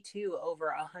 182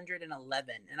 over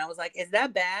 111," and I was like, "Is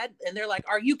that bad?" And they're like,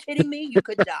 "Are you kidding me? You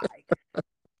could die."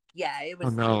 Yeah, it Oh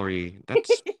was. no, Ree.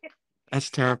 That's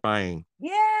terrifying.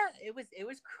 Yeah, it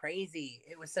was crazy.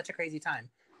 It was such a crazy time,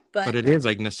 But but it is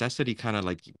like necessity kind of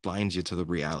like blinds you to the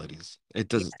realities.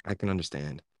 It yeah, does. I can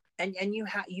understand. and you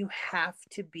have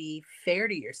to be fair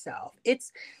to yourself.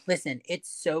 It's listen, it's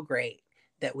so great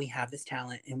that we have this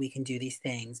talent and we can do these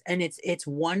things, and it's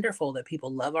wonderful that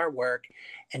people love our work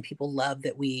and people love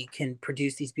that we can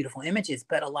produce these beautiful images.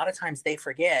 But a lot of times they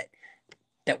forget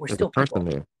that we're There's a still person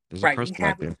people, there. There's a right? We person out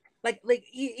have there.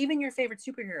 even your favorite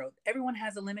superhero. Everyone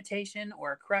has a limitation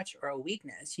or a crutch or a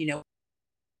weakness.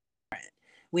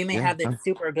 We may Yeah. have this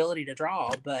super ability to draw,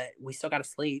 but we still got to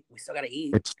sleep. We still got to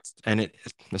eat. It's and it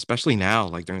especially now,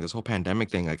 like during this whole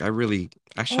pandemic thing, like I shut Oh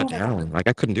my god. down. Like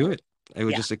I couldn't do it. It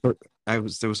was Yeah. just I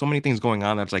was there was so many things going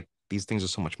on that's like these things are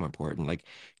so much more important. Like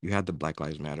you had the Black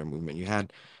Lives Matter movement, you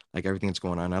had like everything that's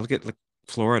going on. I look at like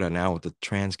Florida now with the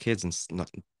trans kids and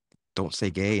don't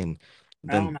say gay and Oh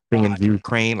then my bring in god.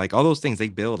 Ukraine, like all those things they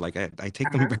build, like I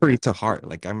take them Uh-huh. very to heart.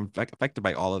 Like I'm like, affected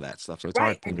by all of that stuff. So it's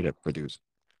hard Right. for me to produce.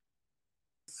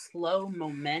 Slow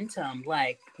momentum.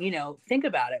 Like, think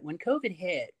about it. When COVID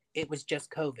hit, it was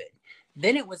just COVID.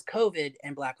 Then it was COVID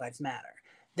and Black Lives Matter.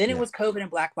 Then it Yeah. was COVID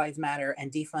and Black Lives Matter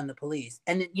and defund the police.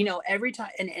 And then, every time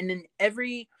and then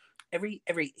every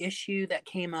issue that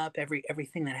came up,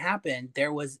 everything that happened,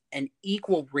 there was an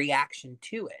equal reaction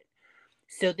to it.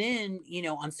 So then,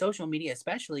 on social media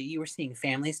especially, you were seeing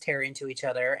families tear into each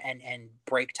other and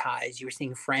break ties. You were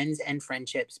seeing friends and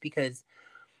friendships because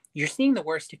you're seeing the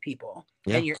worst of people,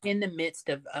 Yeah. and you're in the midst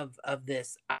of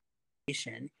this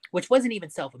isolation, which wasn't even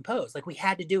self-imposed. Like, we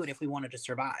had to do it if we wanted to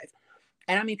survive.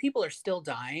 And I mean, people are still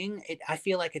dying. I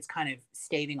feel like it's kind of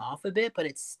staving off a bit, but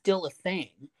it's still a thing.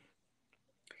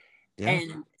 Yeah.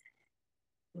 And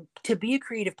to be a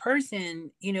creative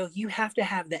person, you have to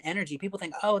have the energy. People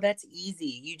think, oh, that's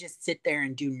easy. You just sit there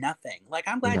and do nothing. Like,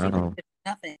 I'm glad you No. did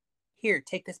nothing. Here,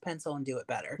 take this pencil and do it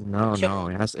better. No, Show.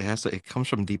 no. It comes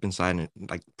from deep inside and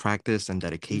like practice and Mhm.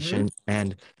 dedication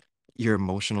and your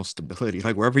emotional stability.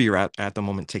 Like wherever you're at the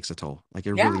moment takes a toll. Like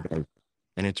it really Yeah. does.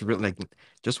 And it's really like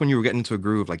just when you were getting into a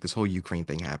groove, like this whole Ukraine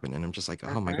thing happened, and I'm just like,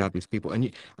 oh my Uh-huh. God, these people. And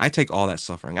I take all that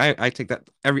suffering. I take that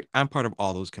I'm part of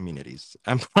all those communities.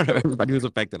 I'm part of everybody who's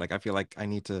affected. Like I feel like I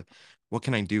need to, what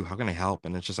can I do? How can I help?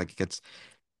 And it's just like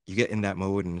you get in that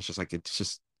mode, and it's just like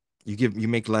you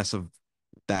make less of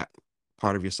that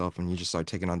part of yourself, and you just start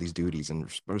taking on these duties and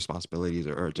responsibilities,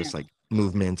 or Yeah. just like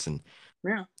movements and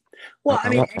Yeah. I, Well, I I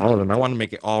mean, want all of them. I want to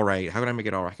make it all right. How can I make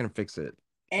it all right? I can fix it.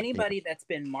 Yeah. anybody that's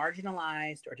been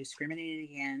marginalized or discriminated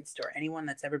against, or anyone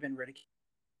that's ever been ridiculed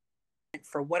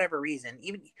for whatever reason,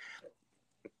 even,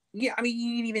 yeah, I mean,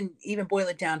 you can even boil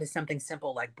it down to something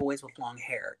simple like boys with long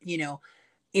hair.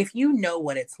 If you know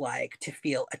what it's like to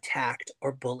feel attacked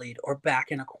or bullied or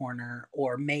back in a corner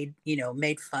or made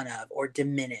fun of or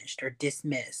diminished or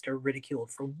dismissed or ridiculed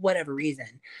for whatever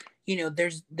reason,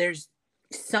 there's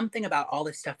something about all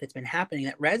this stuff that's been happening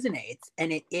that resonates,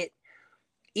 and it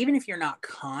even if you're not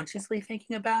consciously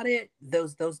thinking about it,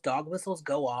 those dog whistles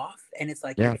go off, and it's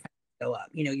like your Yeah. defenses go up.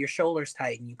 Your shoulders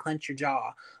tighten, you clench your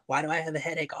jaw. Why do I have a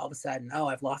headache all of a sudden? Oh,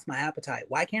 I've lost my appetite.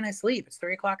 Why can't I sleep? It's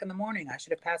 3 o'clock in the morning. I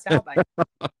should have passed out by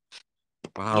now.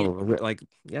 Wow. You Like,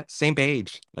 yeah, same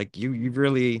page. Like you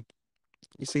really,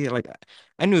 you see it. Like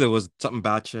I knew there was something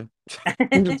about you.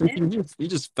 know? You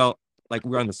just felt like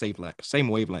we were on the same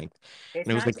wavelength. And It's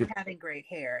it was not like, just having great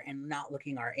hair and not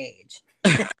looking our age.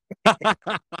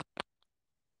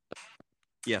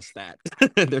 yes, that.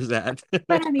 There's that.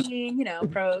 But I mean,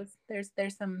 pros. There's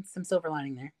some silver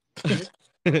lining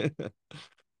there.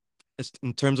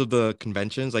 In terms of the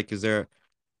conventions, like, has there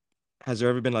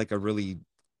ever been like a really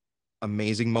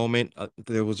amazing moment?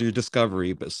 There was your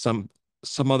discovery, but some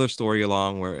other story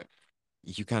along where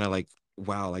you kind of like,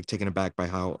 wow, like taken aback by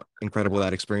how incredible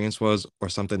that experience was, or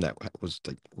something that was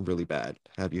like really bad.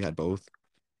 Have you had both?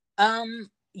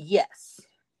 Yes.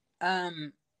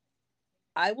 Um,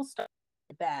 I will start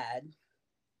bad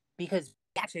because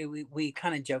actually we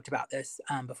kind of joked about this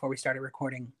before we started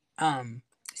recording.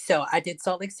 So I did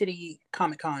Salt Lake City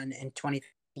Comic Con in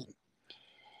 2015,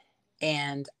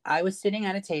 and I was sitting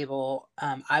at a table.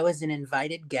 I was an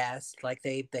invited guest, like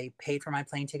they paid for my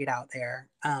plane ticket out there.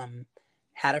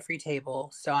 Had a free table,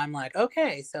 so I'm like,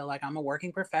 okay, so like I'm a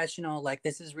working professional, like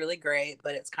this is really great,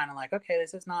 but it's kind of like, okay,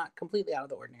 this is not completely out of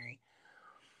the ordinary.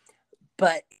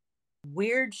 But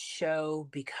weird show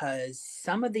because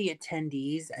some of the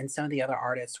attendees and some of the other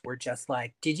artists were just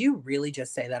like, did you really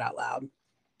just say that out loud?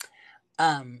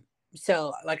 Um,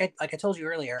 so like I told you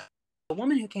earlier, a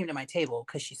woman who came to my table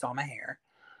because she saw my hair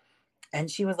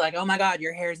and she was like, "Oh my God,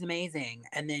 your hair is amazing."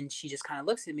 And then she just kind of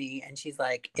looks at me and she's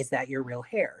like, "Is that your real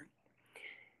hair?"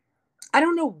 I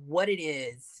don't know what it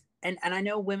is. And I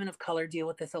know women of color deal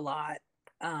with this a lot.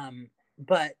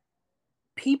 But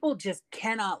people just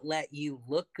cannot let you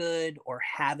look good or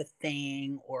have a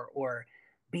thing or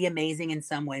be amazing in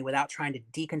some way without trying to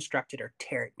deconstruct it or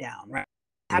tear it down, right?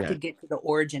 Have to Yeah. get to the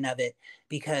origin of it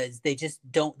because they just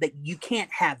don't, that you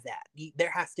can't have that.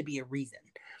 There has to be a reason.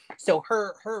 So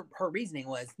her reasoning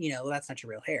was, that's not your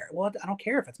real hair. Well, I don't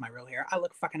care if it's my real hair. I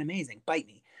look fucking amazing. Bite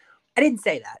me. I didn't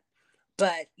say that.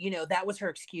 But, that was her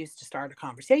excuse to start a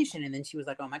conversation. And then she was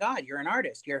like, "Oh my God, you're an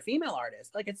artist. You're a female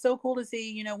artist. Like, it's so cool to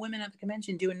see, women at the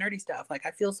convention doing nerdy stuff. Like, I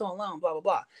feel so alone, blah, blah,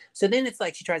 blah." So then it's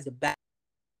like she tries to back,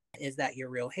 "Is that your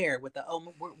real hair?" With the,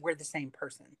 "Oh, we're the same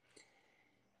person."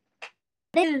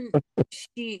 Then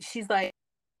she's like,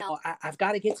 "Oh, I've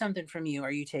got to get something from you.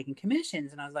 Are you taking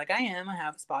commissions?" And I was like, "I am. I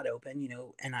have a spot open,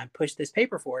 and I pushed this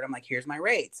paper forward. I'm like, here's my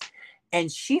rates."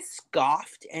 And she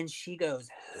scoffed and she goes,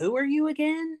 "Who are you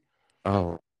again?"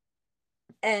 Oh,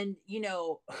 And,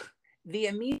 the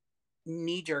immediate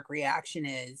knee jerk reaction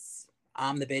is,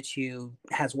 I'm the bitch who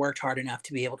has worked hard enough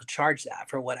to be able to charge that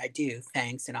for what I do.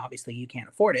 Thanks. And obviously you can't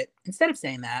afford it. Instead of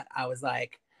saying that, I was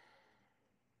like,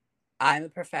 I'm a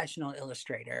professional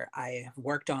illustrator. I have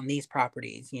worked on these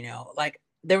properties, like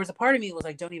there was a part of me was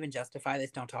like, don't even justify this.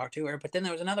 Don't talk to her. But then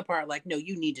there was another part like, no,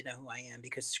 you need to know who I am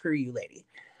because screw you, lady.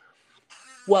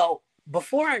 Well,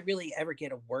 before I really ever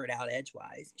get a word out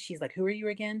edgewise, she's like, "Who are you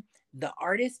again?" The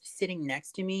artist sitting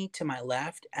next to me to my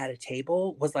left at a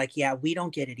table was like, "Yeah, we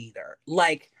don't get it either."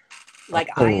 Like I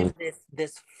oh, am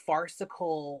this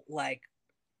farcical like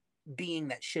being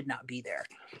that should not be there.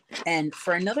 And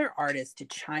for another artist to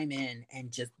chime in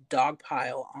and just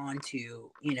dogpile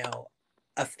onto,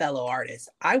 a fellow artist,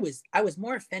 I was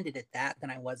more offended at that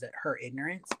than I was at her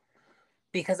ignorance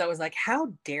because I was like,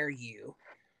 "How dare you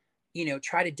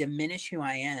try to diminish who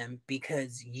I am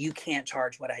because you can't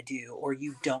charge what I do or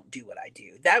you don't do what I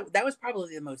do." That was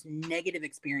probably the most negative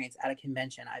experience at a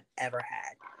convention I've ever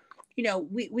had.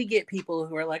 We get people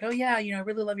who are like, "Oh yeah, I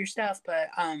really love your stuff, but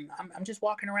I'm just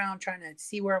walking around trying to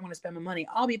see where I want to spend my money.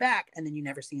 I'll be back," and then you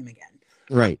never see them again.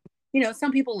 right.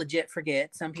 Some people legit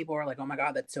forget. Some people are like, "Oh my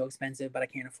God, that's so expensive, but I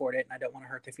can't afford it, and I don't want to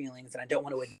hurt their feelings, and I don't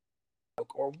want to,"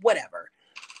 or whatever.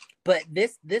 But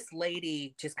this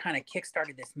lady just kind of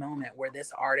kickstarted this moment where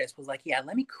this artist was like, "Yeah,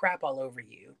 let me crap all over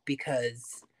you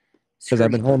because Because screw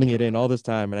I've you." been holding it in all this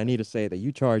time, and I need to say that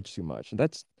you charge too much. And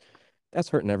that's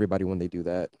hurting everybody when they do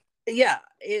that. Yeah,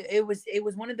 it was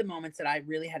one of the moments that I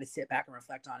really had to sit back and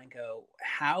reflect on and go,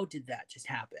 how did that just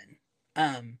happen?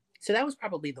 So that was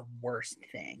probably the worst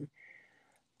thing.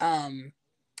 Um,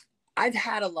 I've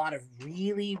had a lot of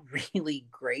really, really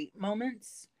great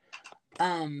moments.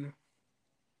 Um,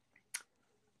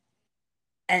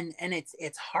 and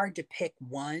it's hard to pick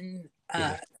one.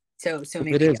 Yeah. So It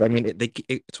maybe is. I mean,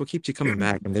 it's what keeps you coming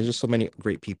back, and there's just so many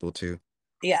great people too.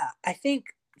 yeah, I think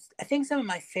some of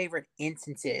my favorite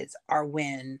instances are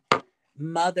when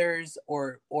mothers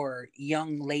or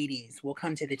young ladies will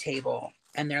come to the table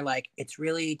and they're like, it's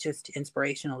really just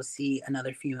inspirational to see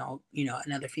another female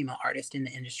artist in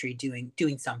the industry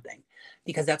doing something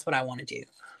because that's what I want to do.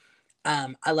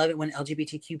 I love it when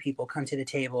LGBTQ people come to the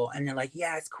table and they're like,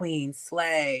 yes, queen,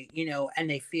 slay, and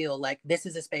they feel like this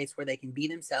is a space where they can be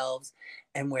themselves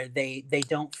and where they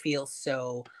don't feel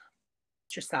so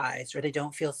ostracized or they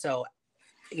don't feel so,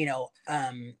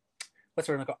 what's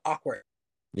sort of like awkward.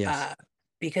 Yes. Uh,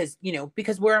 because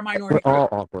we're a We're minority group. all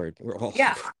awkward. We're all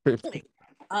Yeah, awkward. really.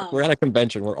 We're Um, at a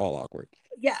convention. We're all awkward.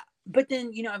 yeah. But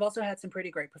then, I've also had some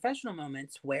pretty great professional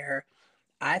moments where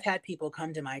I've had people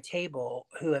come to my table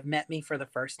who have met me for the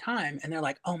first time and they're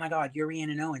like, "Oh my God, you're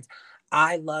Rhiannon Owens.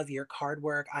 I love your card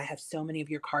work. I have so many of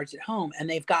your cards at home." And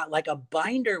they've got like a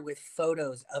binder with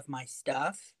photos of my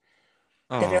stuff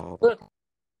that are, Oh, look,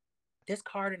 this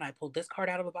card, and I pulled this card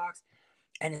out of a box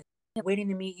and waiting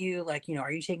to meet you. Like,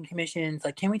 are you taking commissions?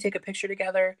 Like, can we take a picture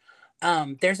together?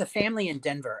 There's a family in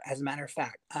Denver, as a matter of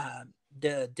fact,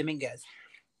 the Dominguez,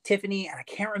 Tiffany, and I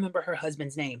can't remember her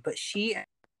husband's name, but she and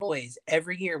her boys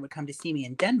every year would come to see me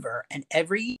in Denver, and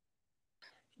every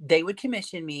they would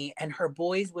commission me, and her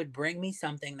boys would bring me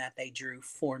something that they drew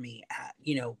for me at,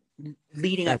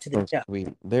 leading up That's to the so show. sweet.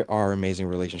 There are amazing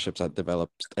relationships that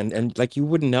develops, and like you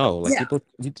wouldn't know, like Yeah, people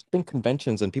you think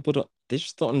conventions and people don't they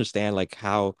just don't understand like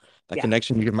how that yeah.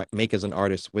 connection you might make as an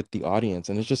artist with the audience,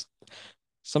 and it's just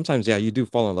sometimes yeah you do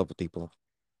fall in love with people.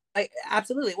 I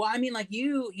absolutely. Well, I mean, like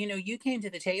you came to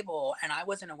the table and I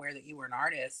wasn't aware that you were an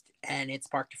artist and it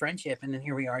sparked a friendship. And then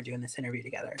here we are doing this interview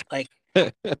together. Like,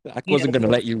 I you know, wasn't gonna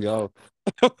let you go.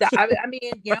 I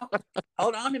mean,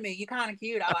 hold on to me. You kind of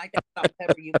cute. I like that salt and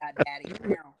pepper you got,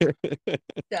 daddy.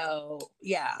 So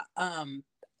yeah,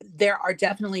 there are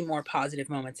definitely more positive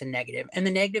moments than negative. And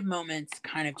the negative moments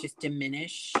kind of just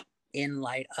diminish in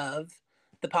light of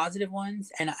the positive ones.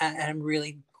 And I'm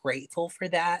really grateful for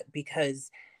that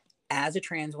because as a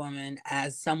trans woman,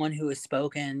 as someone who has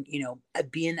spoken,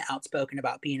 being outspoken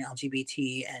about being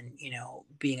LGBT and,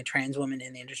 being a trans woman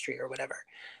in the industry or whatever,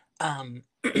 um,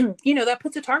 that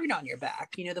puts a target on your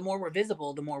back. The more we're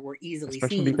visible, the more we're easily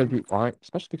Especially seen.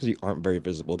 because you aren't very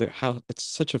visible. There how it's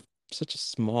such a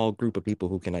small group of people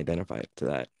who can identify to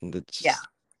that. And Yeah. it's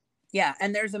Yeah.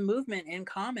 And there's a movement in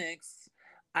comics.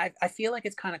 I feel like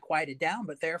it's kind of quieted down,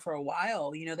 but there for a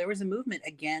while, there was a movement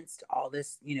against all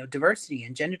this, diversity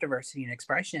and gender diversity and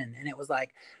expression. And it was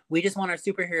like, we just want our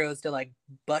superheroes to like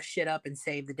bust shit up and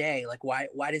save the day. Like, why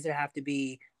does it have to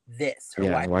be this or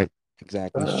yeah, why? right.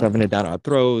 Exactly. Ugh. Shoving it down our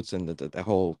throats and the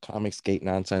whole comic skate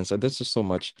nonsense. So there's just so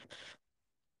much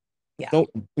Yeah. don't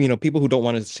people who don't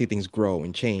want to see things grow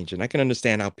and change, and I can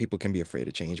understand how people can be afraid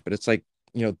of change, but it's like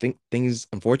things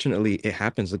unfortunately it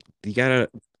happens. Like, you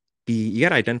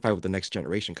gotta identify with the next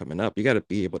generation coming up. You gotta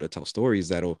be able to tell stories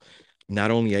that'll not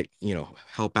only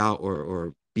help out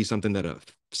or be something that a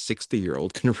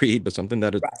 60-year-old can read, but something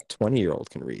that a Right. 20-year-old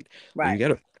can read. You Right.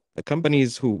 gotta the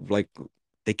companies who like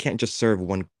they can't just serve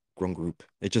one grown group.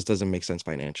 It just doesn't make sense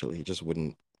financially. It just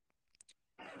wouldn't,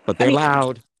 but I they're mean,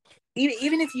 loud.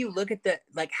 even if you look at the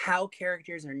like how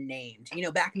characters are named,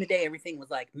 back in the day, everything was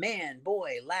like man,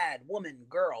 boy, lad, woman,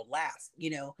 girl, last,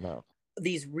 No.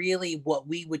 these really what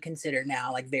we would consider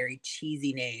now like very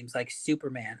cheesy names like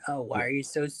Superman. Oh, why Yeah. are you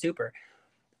so super?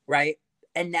 Right.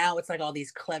 And now it's like all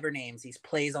these clever names, these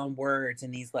plays on words,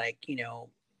 and these like,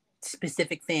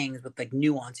 specific things with like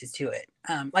nuances to it.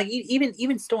 Like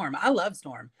even Storm. I love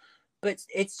Storm, but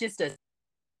it's just a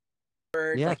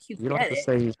word, Yeah, like you you don't have get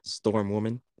to it. say storm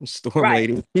woman, storm Right.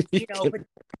 lady. You can- But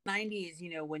 90s,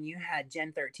 when you had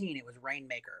Gen 13, it was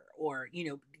Rainmaker or,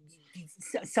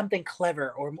 something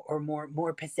clever or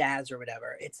more pizzazz or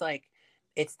whatever. It's like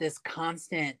it's this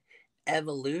constant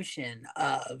evolution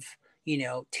of,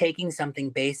 taking something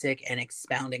basic and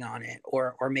expounding on it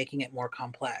or making it more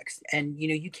complex. And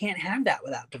you can't have that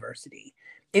without diversity.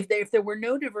 If there were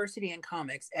no diversity in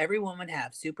comics, everyone would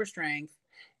have super strength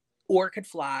or could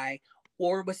fly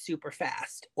or was super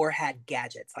fast or had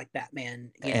gadgets like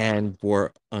Batman, and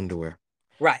wore underwear.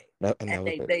 right. And And that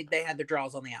was they it. they they had their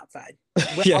drawers on the outside.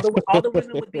 Yeah. All the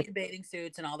women would be in bathing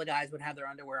suits and all the guys would have their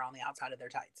underwear on the outside of their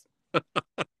tights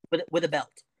with a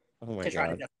belt Oh my to try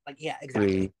to God. just like yeah,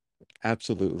 exactly. Agree.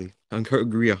 Absolutely. I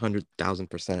agree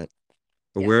 100,000%.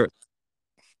 But Yeah. we're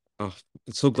oh,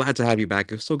 it's so glad to have you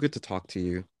back. It's so good to talk to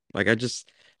you. Like I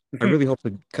really hope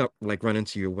to like run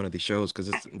into you at one of these shows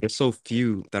because there's so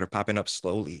few that are popping up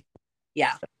slowly.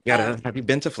 Yeah. You gotta have you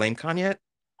been to FlameCon yet?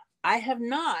 I have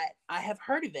not. I have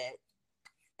heard of it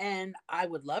and I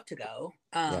would love to go.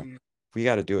 Yeah. We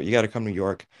gotta do it. You gotta come to New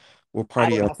York. We'll I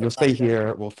party would up. also You'll love stay to go.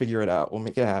 here. We'll figure it out. We'll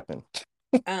make it happen.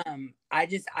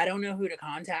 I don't know who to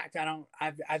contact. I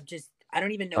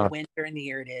don't even know Uh, when during the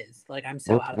year it is. Like I'm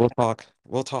so we'll out of we'll talk.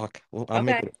 We'll talk. I'll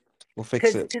make Okay. it. We'll fix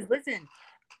Cause it. cause listen,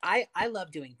 I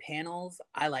love doing panels.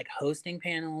 I like hosting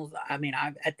panels. I mean,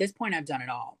 I've at this point I've done it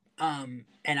all. And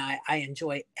I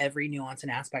enjoy every nuance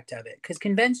and aspect of it because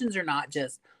conventions are not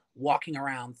just walking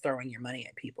around throwing your money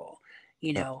at people.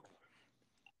 You Yeah. know,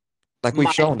 Like we've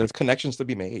my shown, there's connections to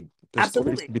be made. There's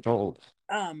stories absolutely. to be told.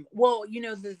 Well,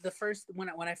 the first when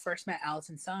I first met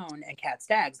Allison Sohn and Kat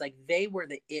Staggs, like they were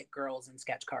the it girls in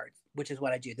sketch cards, which is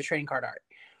what I do, the trading card art.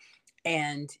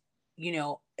 And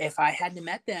if I hadn't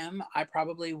met them, I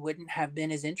probably wouldn't have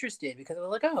been as interested because I was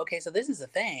like, oh, okay, so this is a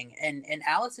thing. And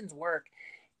Allison's work,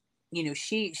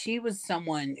 she was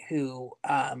someone who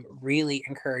really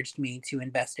encouraged me to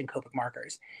invest in Copic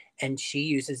markers, and she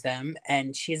uses them,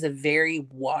 and she has a very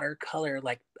watercolor,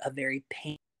 like a very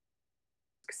paint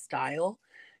style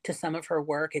to some of her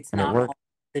work. It's And it not worked. all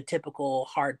the typical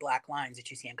hard black lines that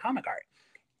you see in comic art.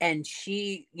 And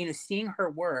she, seeing her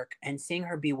work and seeing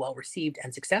her be well received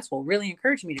and successful really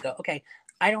encouraged me to go, okay,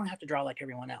 I don't have to draw like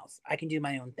everyone else. I can do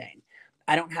my own thing.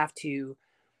 I don't have to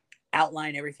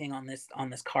outline everything on this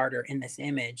card or in this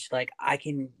image. Like I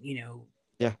can,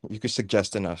 Yeah, you could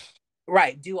suggest enough.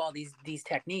 right, do all these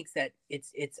techniques that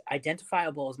it's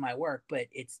identifiable as my work, but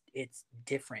it's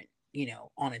different,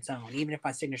 on its own, even if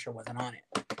my signature wasn't on it.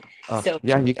 So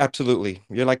Yeah, you absolutely.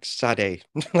 You're like Sade.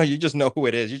 You just know who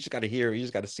it is. You just got to hear. You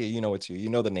just got to see it. You know it's you. You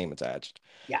know the name attached.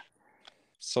 yeah,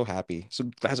 So happy. So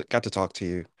glad I got to talk to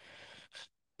you.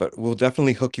 But we'll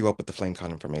definitely hook you up with the FlameCon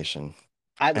information.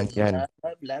 I And would again,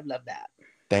 love that.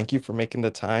 thank you for making the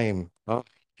time. Oh,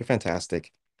 you're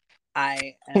fantastic.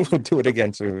 I am We'll do it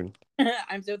again soon.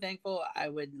 I'm so thankful. I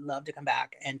would love to come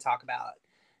back and talk about,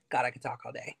 God, I could talk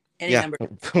all day. Any Yeah, number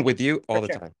with you for all the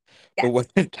sure. time. But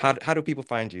Yes. how do people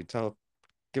find you?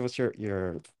 Give us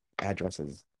your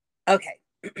addresses. Okay.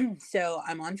 So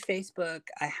I'm on Facebook.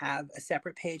 I have a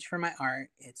separate page for my art.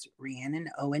 It's Rhiannon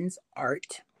Owens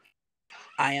Art.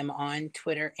 I am on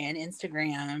Twitter and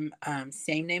Instagram.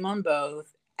 Same name on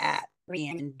both, at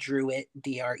Rhiannon Druitt,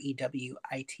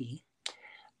 Drewit.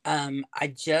 I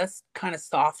just kind of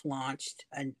soft launched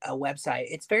a website.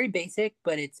 It's very basic,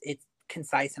 but it's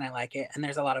concise and I like it. And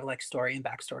there's a lot of like story and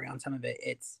backstory on some of it.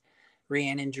 It's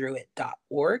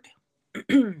rhiannondruitt.org.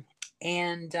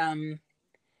 And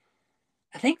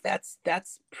I think that's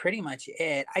pretty much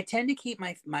it. I tend to keep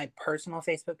my personal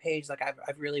Facebook page. Like I've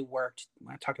really worked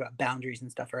when I talked about boundaries and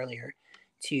stuff earlier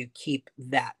to keep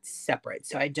that separate.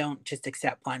 So I don't just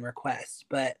accept blind requests,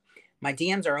 but my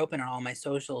DMs are open on all my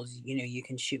socials. You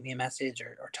can shoot me a message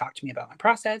or talk to me about my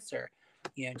process or,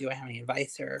 do I have any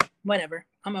advice or whatever.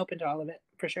 I'm open to all of it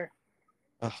for sure.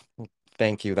 Oh,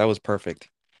 thank you. That was perfect.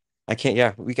 I can't,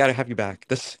 yeah, we got to have you back.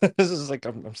 This is like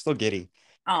I'm still giddy.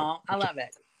 Oh, I love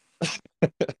it.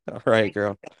 All right, Thank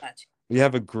girl. you so much. You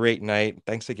have a great night.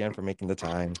 Thanks again for making the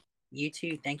time. You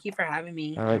too. Thank you for having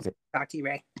me. All I'll right. talk to you,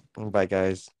 Ray. Bye,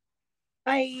 guys.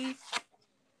 Bye.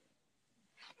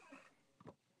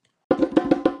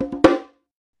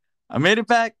 I made it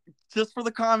back just for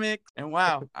the comic, and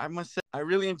wow, I must say I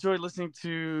really enjoyed listening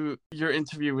to your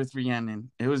interview with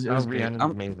Rhiannon. It was great. Rihanna's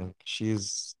amazing.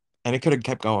 And it could have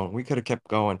kept going. We could have kept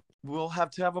going. We'll have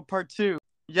to have a part two.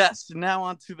 Yes, now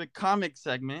on to the comic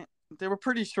segment. They were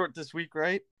pretty short this week,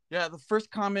 right? Yeah, the first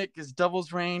comic is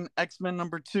Devil's Reign, X-Men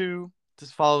 #2.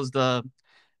 This follows the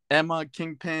Emma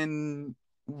Kingpin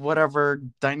whatever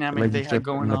dynamic they had Relationship in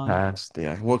going the on. past.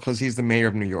 Yeah. Well, because he's the mayor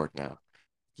of New York now.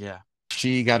 Yeah.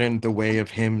 She got in the way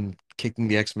of him kicking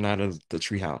the X-Men out of the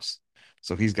treehouse.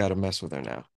 So he's got to mess with her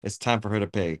now. It's time for her to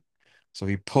pay. So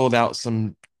he pulled out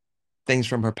some things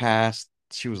from her past.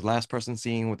 She was last person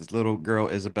seen with this little girl,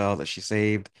 Isabel, that she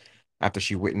saved after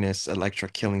she witnessed Elektra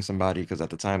killing somebody, because at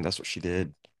the time that's what she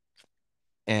did.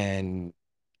 And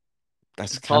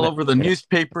that's It's all kind of over the it.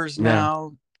 newspapers Yeah.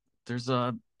 now. There's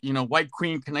a, White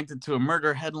Queen connected to a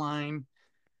murder headline.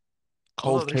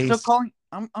 Although Cold they're still case. calling,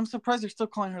 I'm surprised they're still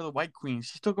calling her the White Queen. Is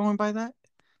she still going by that?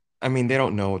 I mean, they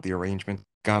don't know what the arrangement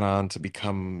got on to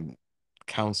become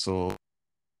council.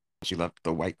 She left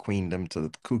the White Queendom to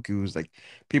the Cuckoos. Like,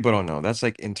 people don't know. That's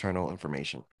like internal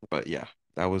information. But yeah,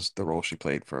 that was the role she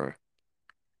played for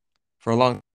a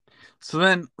long. So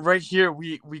then right here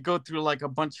we go through like a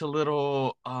bunch of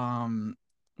little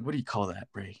what do you call that,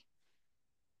 Ray?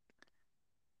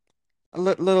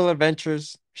 Little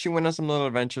adventures. She went on some little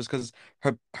adventures because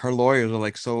her lawyers are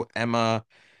like, so Emma,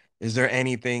 is there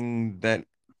anything that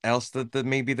else that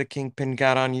maybe the Kingpin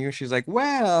got on you? She's like,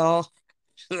 well,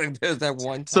 she's like, there's that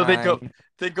one So time.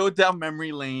 they go down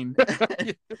memory lane.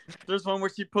 There's one where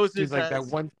she She's poses like that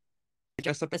as one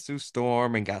dressed up as Sue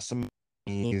Storm and got some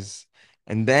knees.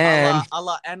 And a then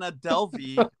la Anna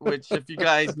Delvey, which if you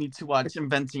guys need to watch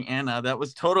Inventing Anna, that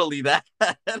was totally that.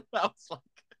 I was like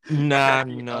nah,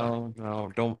 cracking up.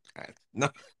 no, don't no,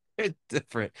 it's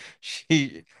different.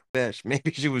 She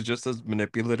maybe she was just as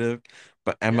manipulative,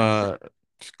 but Yeah. Emma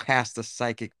cast a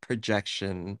psychic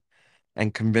projection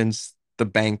and convinced the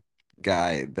bank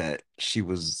guy that she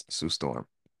was Sue Storm.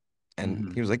 And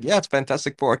Mm-hmm. he was like, yeah, it's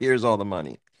Fantastic Four. Here's all the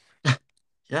money.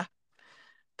 Yeah.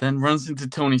 Then runs into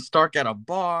Tony Stark at a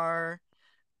bar,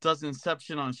 does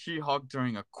Inception on She-Hulk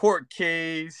during a court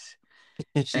case.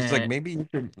 And she's like, And maybe you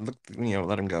should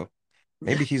let him go.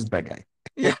 Maybe he's the bad guy.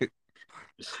 yeah.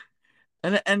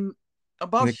 And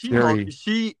about Nick She-Hulk,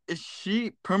 Fury, is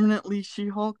she permanently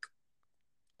She-Hulk?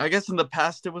 I guess in the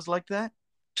past it was like that.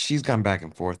 she's gone back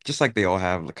and forth, just like they all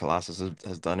have. Like Colossus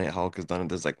has done it, Hulk has done it.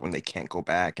 There's like when they can't go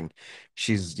back, and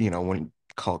she's, when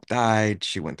Hulk died,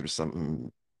 she went through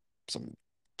something. some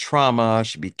trauma.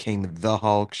 She became the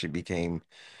Hulk. She became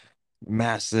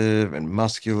massive and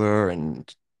muscular,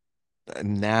 and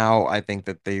now I think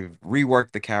that they've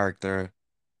reworked the character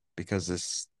because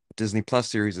this Disney Plus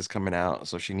series is coming out,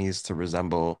 so she needs to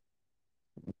resemble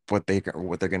what they're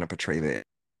gonna portray there,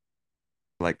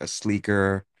 like a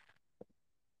sleeker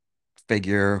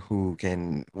figure who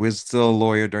is still a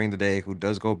lawyer during the day, who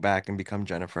does go back and become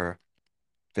Jennifer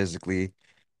physically,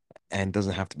 and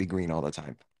doesn't have to be green all the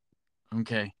time.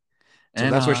 Okay. So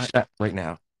And that's where she's at right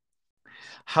now.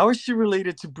 how is she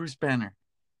related to Bruce Banner?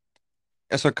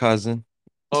 That's her cousin.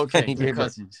 Okay, He they're gave her,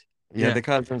 cousins. yeah, Yeah. the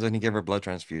cousins, and he gave her blood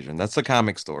transfusion. That's the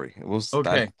comic story.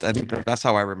 Okay. I think that's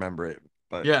how I remember it.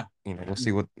 But Yeah. we'll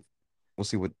see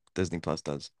what Disney Plus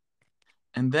does.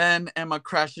 And then Emma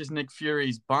crashes Nick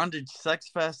Fury's bondage sex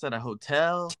fest at a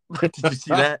hotel. Did you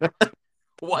see that?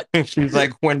 What? She's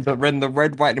like, when the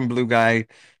red, white, and blue guy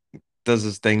does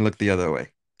his thing, look the other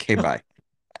way. Okay, bye.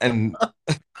 And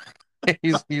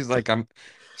he's like, I'm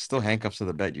still handcuffs to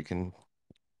the bed. You can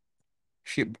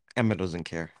Emma doesn't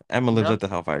care. Emma lives No. at the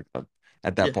Hellfire Club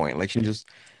at that Yeah. point. Like she just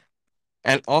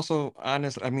and also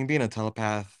honest, I mean, being a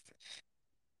telepath,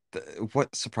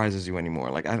 what surprises you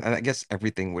anymore? Like I guess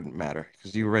everything wouldn't matter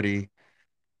because you already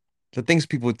the things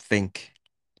people would think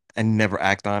and never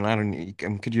act on. I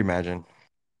don't could you imagine?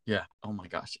 Yeah. Oh my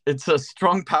gosh. It's a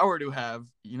strong power to have.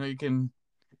 You know, you can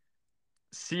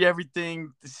see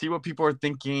everything, see what people are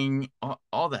thinking,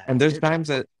 all that. And there's times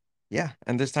that yeah,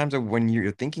 and there's times that when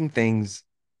you're thinking things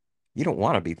you don't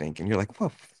want to be thinking. You're like,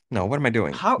 whoa, no, what am I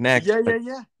doing? How? Next. Yeah, yeah, Like,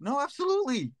 yeah. No,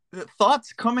 absolutely. The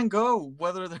thoughts come and go.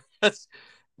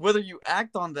 Whether you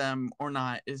act on them or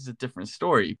not is a different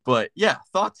story. But yeah,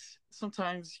 thoughts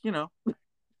sometimes,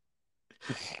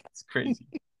 it's crazy.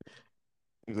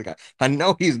 he's like, I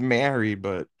know he's married,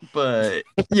 but But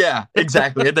yeah,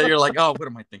 exactly. And then you're like, oh, what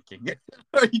am I thinking?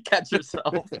 Or you catch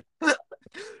yourself.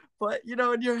 But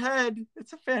in your head,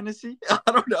 it's a fantasy.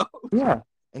 I don't know. yeah.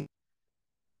 And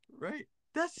Right.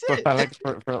 That's but I it.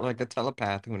 like for like a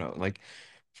telepath, who knows? Like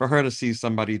for her to see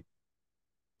somebody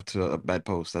to a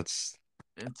bedpost, It's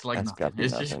like that's nothing. gotta be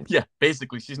It's just nothing. yeah,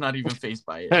 basically she's not even phased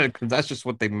by it. Because that's just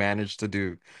what they managed to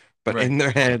do. But Right. in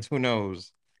their heads, who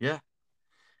knows? Yeah.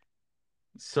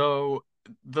 So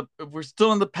we're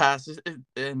still in the past,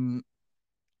 and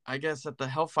I guess at the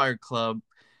Hellfire Club,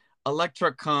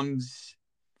 Elektra comes,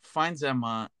 finds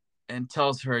Emma, and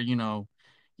tells her, yo,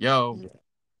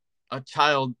 a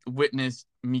child witnessed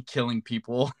me killing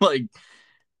people. Like,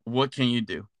 what can you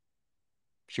do?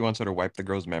 She wants her to wipe the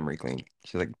girl's memory clean.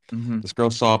 She's like, Mm-hmm. this girl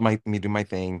saw me do my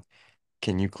thing.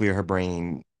 Can you clear her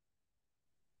brain?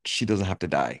 She doesn't have to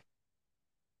die.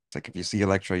 It's like if you see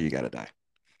Electra, you gotta die.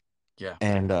 Yeah.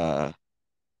 And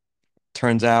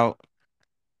turns out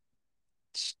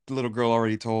the little girl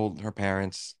already told her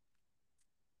parents.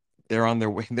 They're on their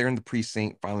way. They're in the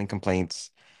precinct filing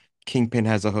complaints. Kingpin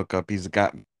has a hookup.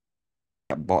 Got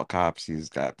bought cops. He's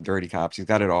got dirty cops. He's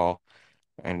got it all.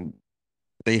 And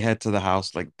they head to the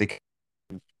house. Like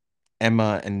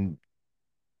Emma and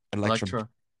Electra Elektra.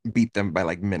 beat them by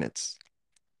like minutes.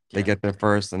 They Yeah. get there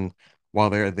first, and while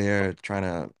they're there trying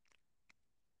to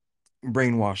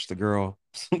brainwash the girl,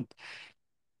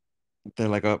 they're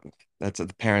like, "Oh, that's it.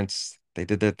 The parents. They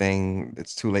did their thing.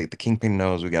 It's too late. The Kingpin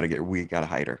knows we gotta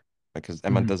hide her because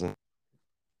Emma Mm-hmm. doesn't.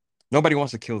 Nobody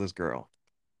wants to kill this girl,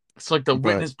 It's like the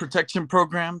but witness protection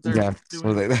program they're yeah.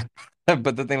 So doing.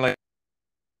 but the thing like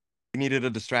we needed a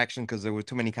distraction because there were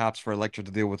too many cops for Electra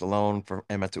to deal with alone for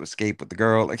Emma to escape with the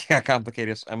girl. Like, yeah,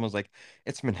 complicated. So Emma was like,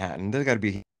 it's Manhattan. There's got to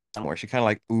be somewhere. She kind of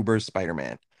like Uber's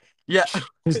Spider-Man. Yeah,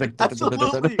 He's like,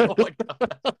 absolutely. Oh my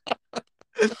god.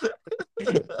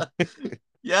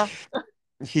 Yeah.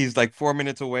 he's like 4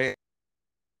 minutes away.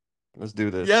 Let's do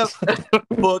this. Yep.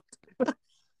 Booked.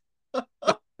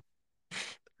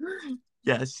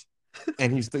 Yes.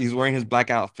 And he's wearing his black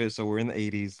outfit, so we're in the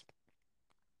 80s.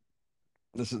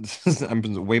 I'm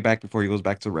way back before he goes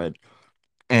back to red.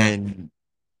 Yeah. And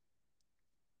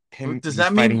Does he's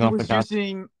that mean fighting he off the was cops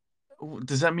using?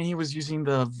 Does that mean he was using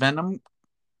the Venom,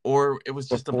 or it was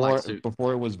just a black suit?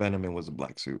 before it was Venom, it was a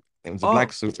black suit. It was a black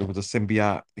Oh, suit. It was a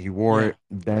symbiote. He wore yeah. it.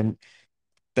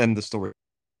 Then the story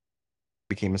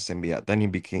became a symbiote. Then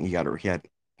he had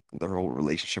the whole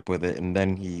relationship with it, and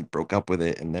then he broke up with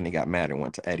it, and then he got mad and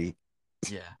went to Eddie.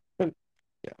 Yeah.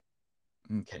 Yeah,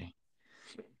 Okay.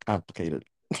 complicated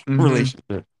Mm-hmm.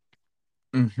 relationship.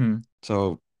 Mm-hmm.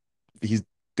 So he's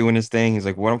doing his thing. He's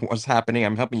like, what's happening?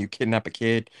 I'm helping you kidnap a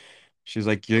kid. She's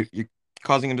like, you're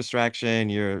causing a distraction.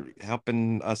 You're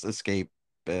helping us escape.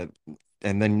 Uh,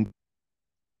 and then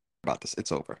about this,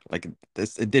 it's over. Like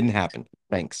this, it didn't happen.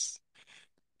 Thanks.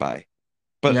 Bye.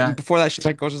 But Yeah, before that, she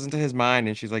like goes into his mind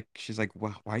and she's like,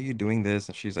 why are you doing this?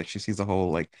 And she's like, she sees the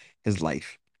whole like his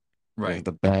life. You know, right.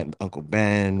 the Ben, Uncle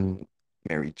Ben,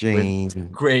 Mary With Jane,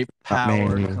 great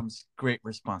power Batman. comes great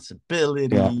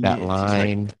Yeah, that responsibility. And she's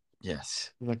like, line.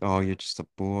 yes. She's like, oh, you're just a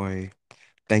boy.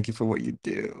 Thank you for what you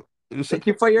do. It's Thank like,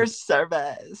 you for your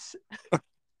service.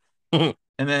 And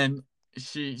then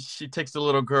she takes the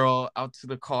little girl out to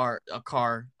the car, a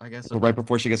car, I guess, but right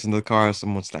before she gets into the car,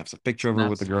 someone snaps a picture of her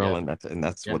with the snaps. girl, Yep, and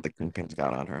that's yep, what the Kingpin's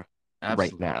got on her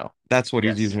right absolutely. now. That's what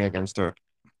he's Yes. using against her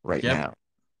right Yep, now.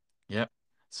 yep.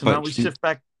 So now But we she, shift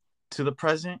back to the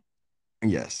present.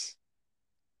 yes,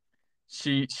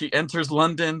 She enters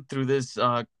London through this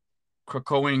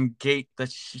Krakowian gate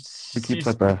that she keeps she's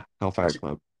at the Hellfire she,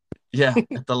 Club. yeah,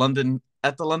 at the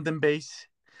London base,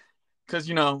 because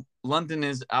London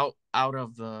is out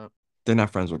of the They're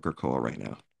not friends with Krakoa right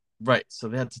now. right, so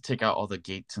they had to take out all the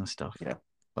gates and stuff. Yeah.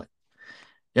 But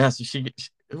yeah, so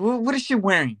what is she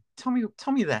wearing? Tell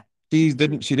me that. She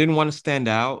didn't want to stand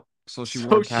out, so So she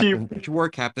wore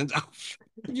captain's outfit.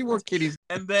 She wore Kitty's.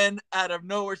 and then out of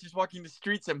nowhere she's walking the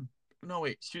streets and no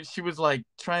wait, she was like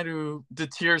trying to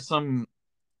deter some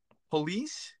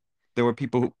police. There were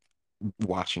people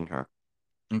watching her.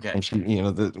 Okay. And she, you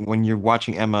know, when you're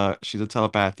watching Emma, she's a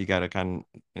telepath. You gotta kind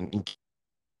of an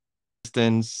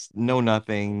distance, know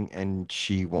nothing, and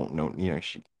she won't know. You know,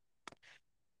 she.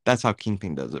 That's how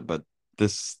Kingpin does it. But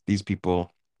these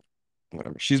people,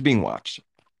 whatever. She's being watched.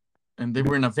 And they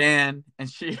were in a van and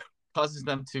she causes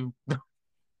them to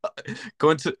go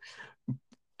into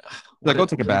Like, what go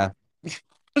take a bath.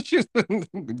 She's basically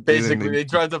bathing. they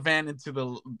drive the van into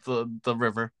the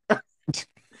river.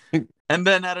 And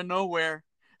then out of nowhere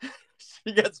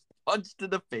she gets punched in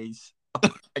the face.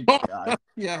 Oh my god.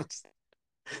 Yes,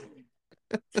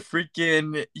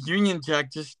 Freaking Union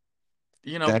Jack just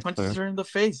punches Dexter. her in the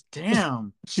face.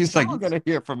 Damn. She's That like, you was gotta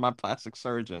hear from my plastic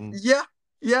surgeon. yeah,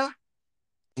 yeah.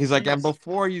 He's She like, and gets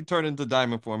before you turn into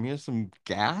diamond form, here's some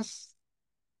gas.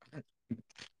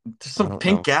 there's I some don't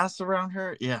pink know. gas around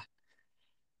her. Yeah.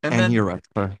 And And he then arrests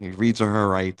her. He reads her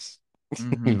rights.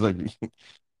 He's mhm. like,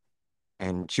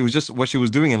 and she was just what she was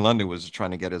doing in London was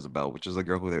trying to get Isabel, which is the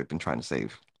girl who they've been trying to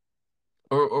save.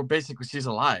 Or basically she's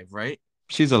alive, right?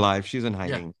 She's alive. She's in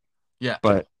Yeah, hiding, yeah.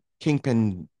 but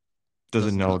Kingpin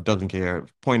doesn't Doesn't know, know. doesn't care.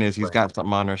 Point is, he's Right. got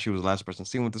something on her. She was the last person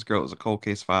seen with this girl. It was a cold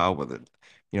case file. Whether,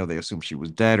 they assume she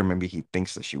was dead, or maybe he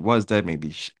thinks that she was dead.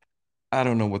 Maybe I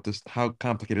don't know how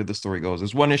complicated the story goes.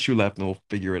 There's one issue left, and we'll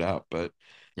figure it out. But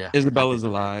Yeah. Isabella's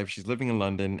alive. She's living in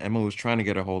London. Emma was trying to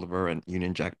get a hold of her, and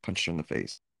Union Jack punched her in the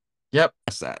face. Yep.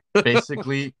 That's that.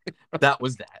 Basically, that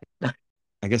was that.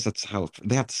 I guess that's how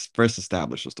they have to first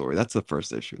establish the story. That's the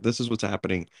first issue. This is what's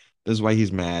happening. This is why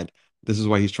he's mad. This is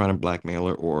why he's trying to blackmail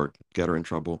her or get her in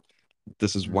trouble.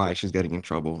 This is why she's getting in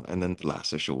trouble. And then the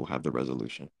last issue will have the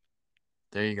resolution.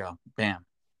 There you go. Bam.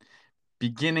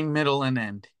 Beginning, middle, and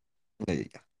end. There you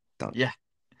go. Done. Yeah.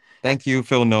 Thank you,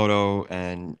 Phil Noto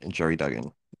and Jerry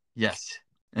Duggan. Yes.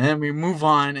 And then we move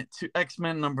on to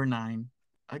X-Men #9.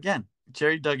 Again,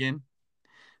 Jerry Duggan.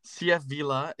 CF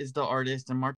Vila is the artist,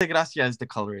 and Marte Gracia is the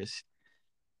colorist.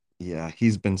 Yeah,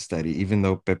 he's been steady, even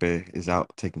though Pepe is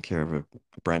out taking care of a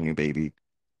brand new baby.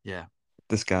 Yeah.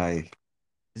 This guy,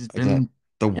 It's again,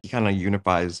 been he kind of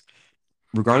unifies,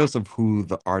 regardless of who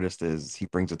the artist is, he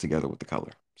brings it together with the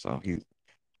color. So yeah.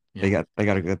 they got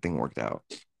a good thing worked out.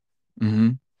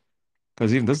 Mm-hmm.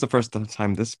 Because even this is the first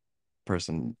time this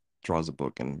person draws a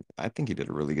book, and I think he did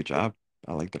a really good job.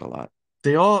 I liked it a lot.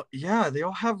 They all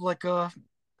have like are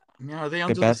they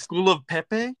under the Pepesque, school of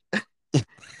Pepe?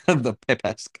 the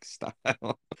Pepesque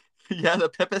style. Yeah, the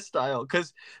Pepe style.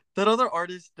 Because that other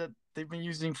artist that they've been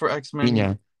using for X-Men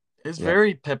Yeah, is yeah,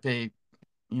 very Pepe,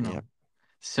 yeah,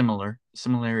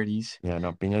 similarities. yeah.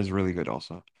 No, Pina is really good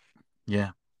also.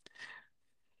 Yeah.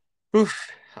 Oof.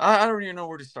 I don't even know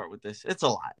where to start with this. It's a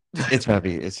lot. It's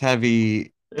heavy. It's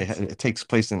heavy. It's It takes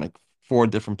place in like four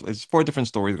different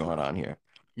stories going on here.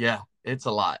 yeah, it's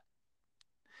a lot.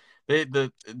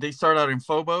 They start out in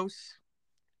Phobos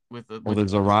Well, with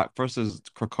there's first is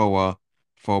Krakoa,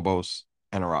 Phobos,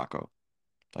 and Arakko.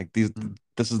 Like this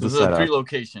is the those are the three setup.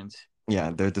 locations.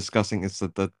 Yeah, they're discussing it's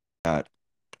the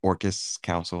Orcus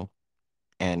Council,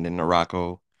 and in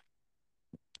Arakko,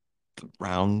 the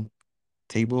round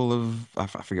table of I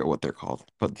forget what they're called,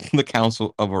 but the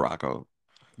Council of Arakko,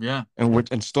 Yeah.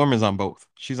 and Storm is on both.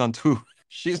 She's on two.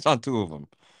 She's on two of them.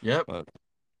 Yep. But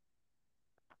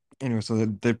anyway, so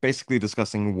they're basically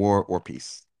discussing war or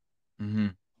peace Mm-hmm.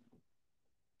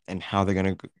 and how they're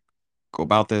gonna go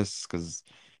about this. Because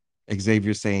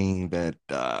Xavier's saying that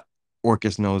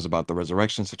Orcus knows about the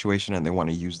resurrection situation, and they want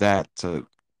to use that to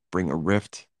bring a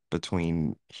rift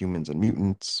between humans and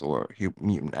mutants, or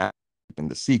mutant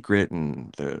and the secret,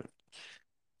 and the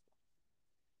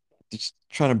just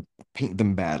trying to paint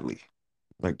them badly.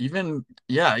 Like Even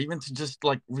even to just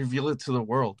like reveal it to the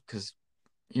world, because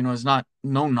it's not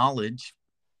no knowledge.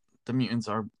 The mutants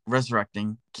are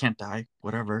resurrecting, can't die,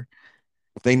 whatever.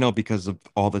 they know because of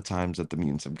all the times that the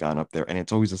mutants have gone up there, and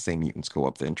it's always the same mutants go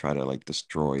up there and try to like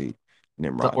destroy The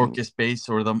Nimrod and Orcus base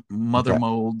or the mother that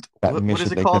mold. that What is mission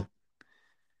it they called? got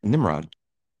Nimrod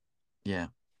Yeah.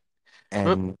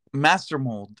 But and master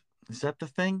mold, is that the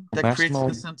thing that Master creates the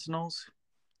Mold. Sentinels?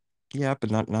 Yeah,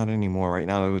 but not anymore. Right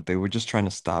now, they were just trying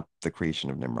to stop the creation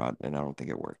of Nimrod, and I don't think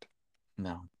it worked.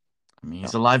 No. I mean, No,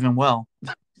 he's alive and well.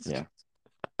 yeah,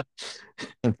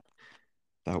 that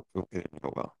it didn't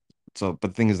go well. So, but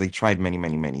the thing is, they tried many,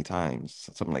 many, many times,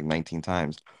 something like 19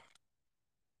 times.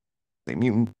 They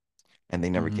mutant, and they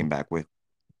never Hmm. came back with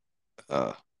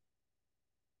uh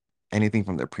anything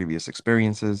from their previous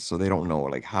experiences. So they don't know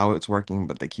like how it's working,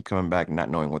 but they keep coming back, not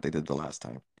knowing what they did the last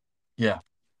time Yeah.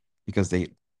 because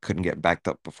they couldn't get backed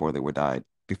up before they were died.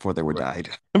 Before they were Right.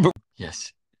 died.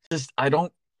 Yes. Just I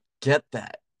don't get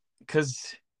that.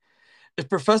 Because if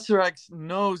Professor X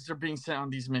knows they're being sent on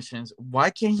these missions, why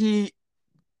can't he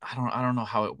I don't know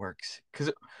how it works.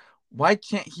 Because why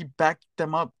can't he back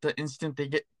them up the instant they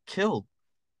get killed?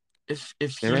 If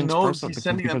They're he in knows person he's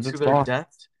sending them because to it's their lost.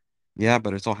 death, Yeah,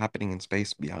 but it's all happening in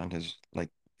space beyond his like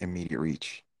immediate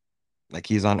reach. Like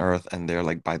he's on Earth and they're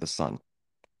like by the sun.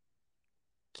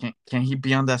 can't he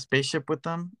be on that spaceship with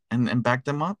them and back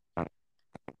them up? Uh,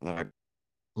 uh,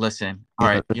 Listen, all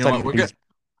yeah, right, the you know what? second piece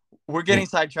We're made getting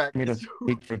sidetracked. me to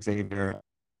speak for Xavier.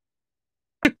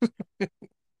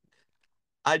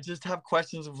 I just have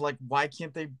questions of like, why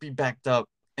can't they be backed up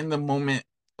in the moment,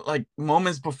 like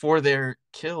moments before they're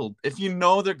killed? If you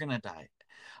know they're gonna die,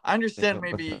 I understand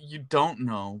But maybe you don't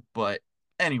know, but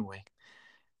anyway,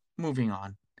 moving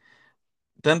on.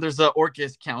 Then there's the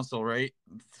Orcus Council, right?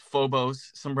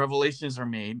 Phobos. Some revelations are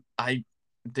made.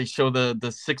 They show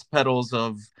the six petals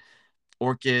of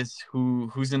Orcus,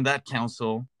 who's in that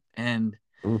council, and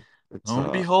ooh, it's lo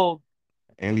and behold,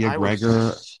 Alia I Gregor.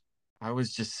 was I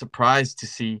was just surprised to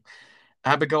see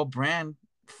Abigail Brand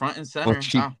front and Well, center.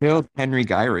 she killed Henry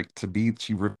Gyrick to be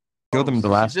killed Oh, him the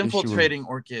so she's last issue of infiltrating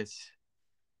Orcus.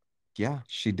 yeah,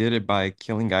 she did it by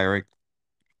killing Gyrick.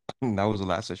 That was the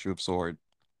last issue of Sword.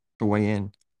 To weigh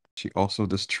in. She also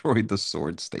destroyed the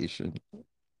Sword Station.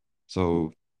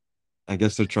 So I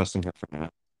guess they're trusting her for now.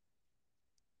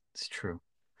 It's true.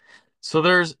 So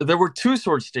there were two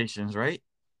sword stations, right?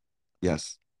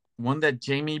 Yes. One that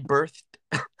Jamie birthed.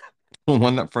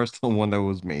 One that first the one that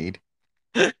was made,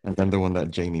 and then the one that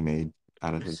Jamie made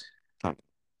out of his time.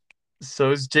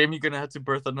 So is Jamie gonna have to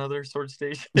birth another sword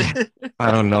station?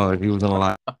 I don't know if he was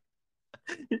alive.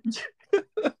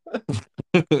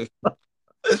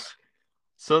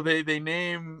 So they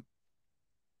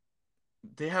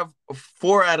have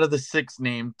four out of the six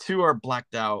named. Two are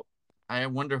blacked out. I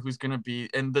wonder who's gonna be,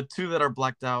 and the two that are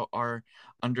blacked out are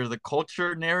under the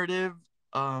culture narrative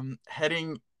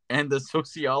heading and the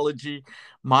sociology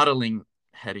modeling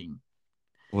heading.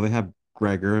 Well, they have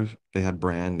Gregor, they had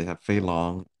Brand, they have Fei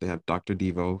Long, they have Dr.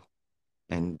 Devo,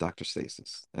 and Dr.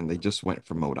 Stasis, and they just went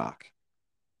for Modoc.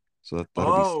 So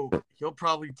that'll be Oh, he'll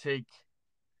probably take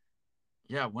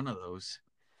one of those.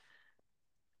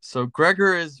 So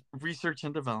Gregor is research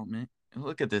and development. And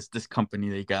look at this company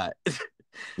they got.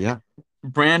 yeah.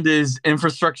 Brand is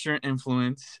infrastructure and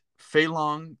influence. Fei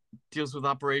Long deals with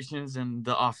operations and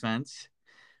the offense.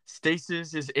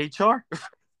 Stasis is HR.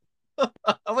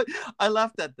 I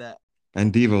laughed at that.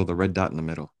 And Devo, the red dot in the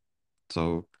middle.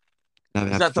 So now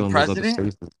they Is have to that the fill in those other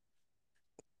president? spaces.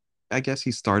 I guess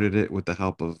he started it with the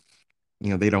help of,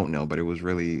 they don't know, but it was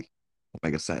really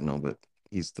Omega Sentinel, but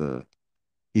he's the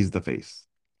face.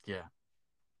 Yeah.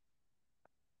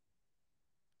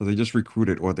 So they just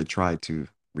recruited or they tried to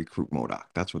recruit Modoc.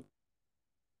 That's what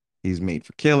he's made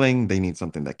for killing. They need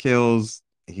something that kills.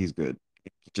 He's good.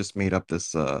 He just made up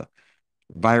this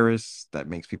virus that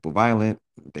makes people violent.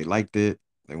 They liked it.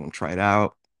 They won't try it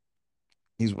out.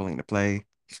 He's willing to play.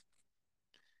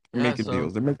 They're Yeah. making So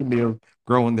deals. They're making deals,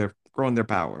 growing their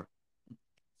power.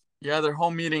 yeah, their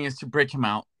whole meeting is to break him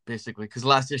out, basically, because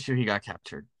last issue he got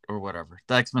captured or whatever.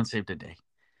 The X-Men saved the day.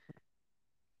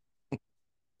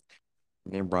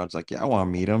 And Brod's like, yeah, I want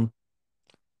to meet him.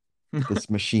 This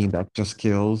machine that just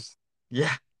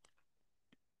Yeah.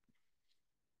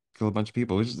 kill a bunch of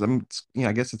people. It's just,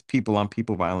 I guess it's people on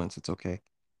people violence. It's okay.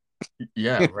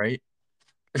 Yeah, right.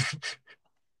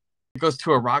 It goes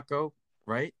to Arakko,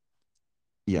 right?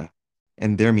 Yeah.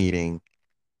 And they're meeting,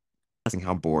 asking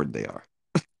how bored they are.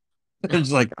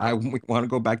 It's like we want to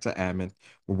go back to Ammon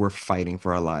where we're fighting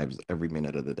for our lives every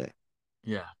minute of the day.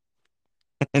 Yeah.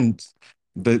 And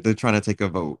they're trying to take a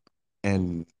vote.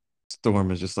 And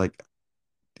Storm is just like,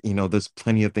 there's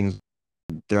plenty of things.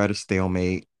 They're at a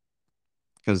stalemate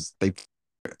because they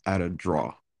at a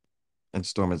draw. And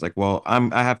Storm is like, well,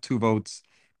 I have two votes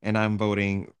and I'm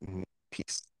voting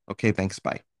peace. Okay, thanks,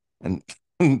 bye. And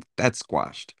that's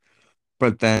squashed.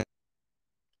 But then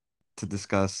to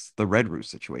discuss the Red Root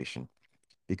situation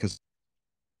because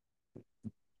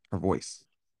her voice.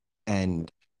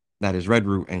 And that is Red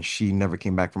Root, and she never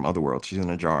came back from Otherworld. She's in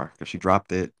a jar because she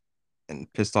dropped it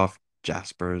and pissed off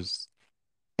Jaspers,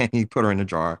 and he put her in a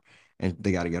jar, and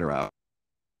they got to get her out.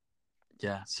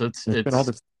 Yeah. So It's been all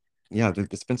this, yeah.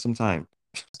 It's been some time.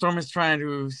 Storm is trying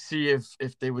to see if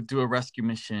they would do a rescue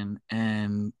mission,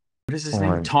 and what is his name?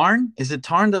 Tarn, Tarn? Is it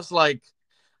Tarn that's like,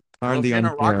 well, Tarn if the you're in a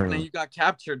rocket and Uncaring. you got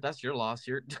captured, that's your loss.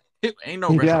 You're ain't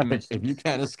no Yeah, rescue if you missions.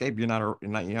 can't escape, you're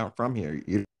not from here.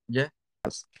 You Yeah.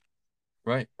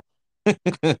 Right.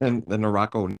 and then the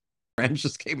Rocco Ranch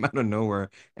just came out of nowhere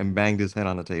and banged his head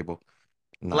on the table,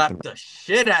 knocked him Slapped the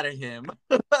shit out of him.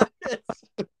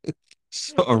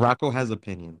 So Araco has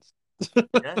opinions.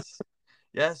 Yes.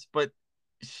 Yes, but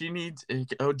she needs.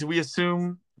 Oh, do we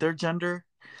assume their gender?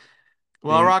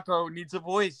 Well, They, Rocco needs a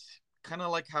voice, kind of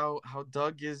like how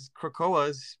Doug is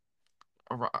Krakoa's.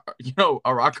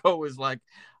 Rocco is like,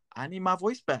 I need my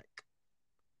voice back.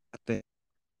 they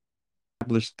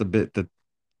established the bit that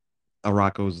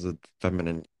Araco's a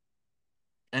feminine,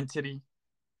 Entity.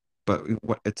 but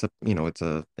what it's a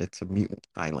mutant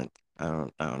island. I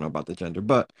don't know about the gender,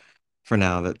 but for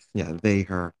now that yeah, they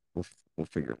her we'll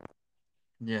figure it out.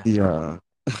 Yeah.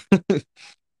 The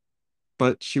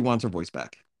but she wants her voice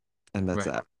back. And that's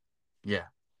Right. that. Yeah.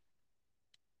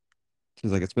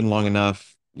 She's like, it's been long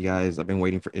enough, you guys. I've been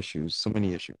waiting for issues. So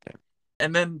many issues now.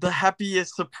 And then the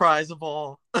happiest surprise of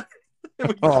all, we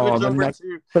Oh, switch over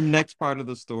to the next part of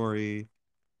the story.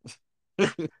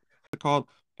 It's called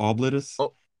Oblitus.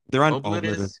 oh, They're on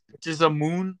Oblitus. Oblitus, which is a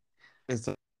moon, It's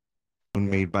a moon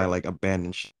made by like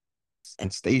abandoned ships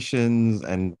and stations,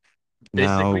 and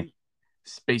now basically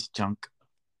space junk.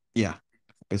 yeah,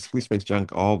 basically space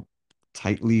junk, all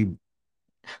tightly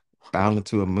bound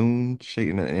into a moon,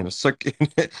 shading in a circuit.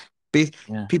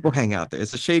 Yeah. People hang out there.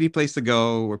 It's a shady place to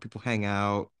go where people hang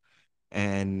out,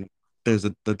 and there's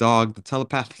the dog, the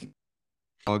telepathic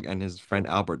dog, and his friend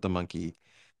Albert the monkey.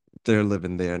 They're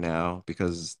living there now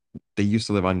because they used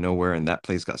to live on nowhere, and that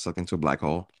place got sucked into a black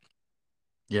hole.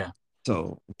 Yeah.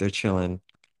 So they're chilling.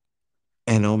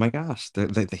 And oh my gosh,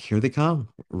 here they come.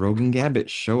 Rogue and Gambit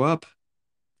show up.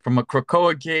 From a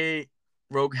Krakoa gate,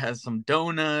 Rogue has some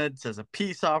donuts as a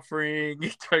peace offering.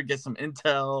 Try to get some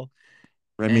intel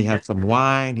Remy and had get some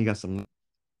wine. He got some.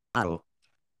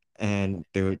 And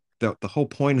the whole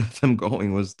point of them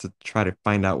going was to try to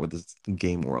find out what this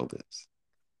game world is.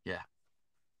 yeah.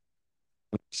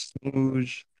 Smooth,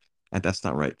 and that's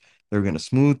not right. They're gonna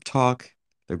smooth talk.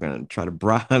 They're gonna try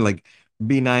to like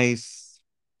be nice,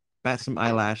 bat some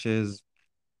eyelashes,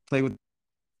 play with,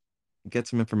 get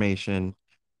some information,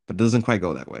 but it doesn't quite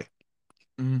go that way.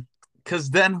 Because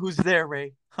then who's there,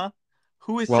 Ray? Huh?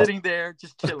 Who is Well, sitting there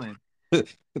just chilling?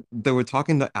 they were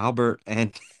talking to Albert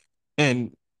and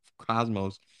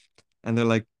Cosmos, and they're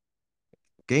like,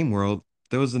 Game World,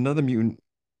 there was another mutant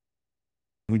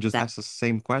who just asked the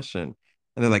same question.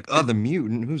 And they're like, oh, the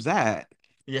mutant, who's that?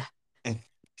 Yeah. And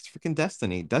it's freaking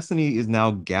Destiny. Destiny is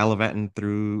now gallivanting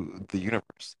through the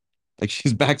universe. Like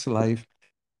she's back to life.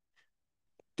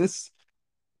 This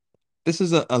this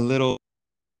is a little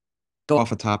go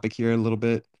off a topic here a little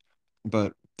bit,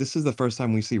 but this is the first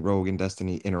time we see Rogue and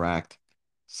Destiny interact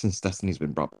since Destiny's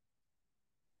been brought.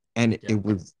 And Yeah. it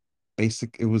was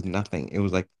it was nothing. It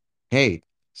was like, hey,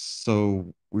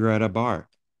 so we're at a bar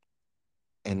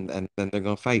and then they're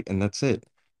gonna fight and that's it.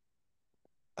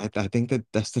 I think that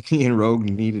Destiny and Rogue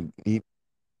need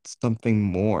something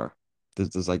more.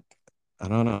 There's like I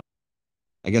don't know.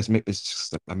 I guess maybe it's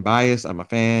just I'm biased. I'm a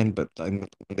fan, but when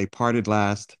they parted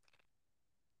last,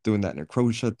 doing that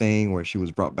Necrosha thing where she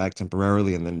was brought back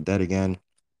temporarily and then dead again.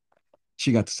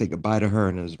 She got to say goodbye to her,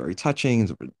 and it was very touching.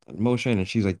 It was emotion, and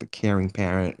she's like the caring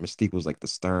parent. Mystique was like the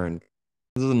stern.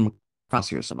 It doesn't come across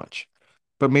here so much,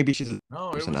 but maybe she's a No,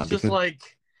 it person now was just because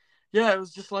like, yeah, it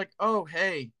was just like, oh,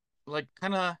 hey, like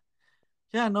kind of,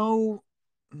 yeah, no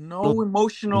not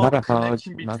emotional a hug,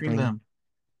 connection between nothing, them.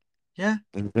 Yeah.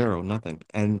 zero, nothing.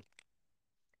 And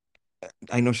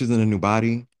I know she's in a new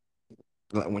body.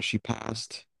 Like, when she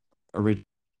passed, originally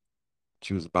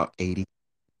she was about 80.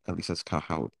 At least that's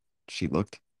how she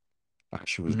looked.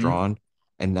 She was Hmm. drawn.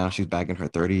 and now she's back in her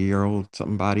 30-year-old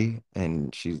something body,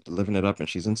 and she's living it up, and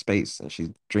she's in space, and she's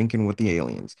drinking with the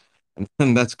aliens,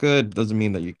 and that's good. Doesn't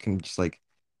mean that you can just like,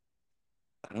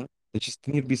 I don't know, it just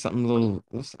need to be something a little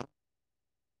some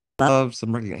love,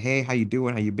 some hey, how you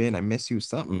doing? How you been? I miss you,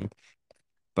 something.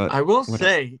 But I will what?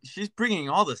 say she's bringing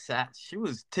all the sass. She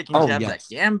was taking Oh jabs at yes.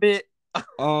 Gambit.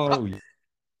 Oh,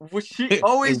 Was she it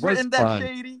always was written that fun.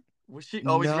 shady? Was she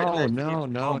always written No, that shady? no, Oh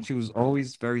no. my. She was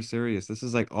always very serious. This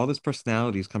is like all this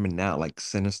personalities coming out, like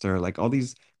Sinister, like all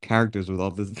these characters with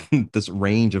all this this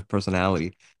range of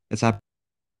personality. It's happening.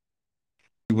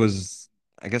 She was,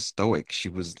 I guess, stoic. She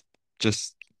was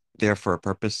just there for a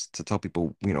purpose to tell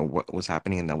people, what was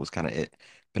happening, and that was kind of it.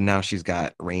 But now she's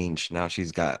got range. Now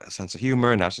she's got a sense of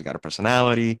humor. Now she's got a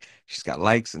personality. She's got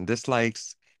likes and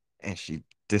dislikes, and she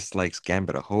dislikes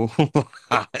Gambit a whole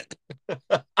lot.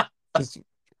 Just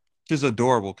She's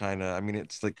adorable, kind of. I mean,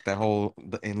 it's like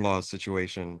the in-law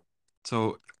situation.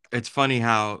 So it's funny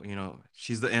how,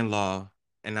 she's the in-law,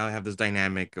 and now I have this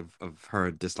dynamic of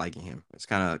her disliking him. It's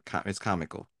kind of it's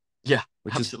comical, Yeah,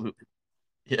 which is. absolutely.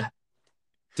 Yeah.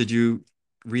 Did you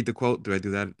read the quote? Do I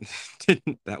do that?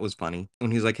 That was funny.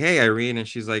 When he's like, "Hey, Irene," and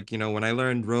she's like, "When I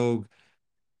learned Rogue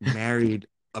married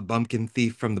a bumpkin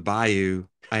thief from the bayou,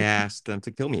 I asked them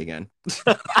to kill me again."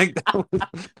 Like,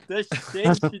 The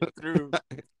shade she threw.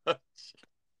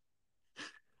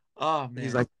 Oh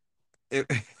he's man. like, it,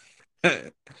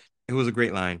 it was a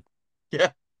great line.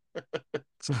 Yeah.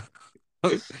 So,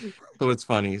 so it's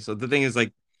funny. So the thing is,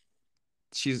 like,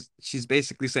 she's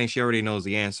basically saying she already knows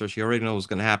the answer. She already knows what's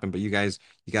gonna happen, but you guys,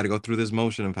 you got to go through this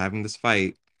motion of having this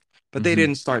fight. But they Hmm.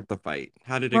 didn't start the fight.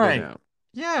 How did it go Right. down?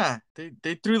 Yeah.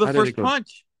 They threw the How did it first go?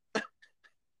 punch.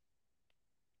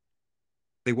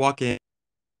 They walk in.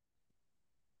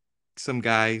 Some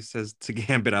guy says to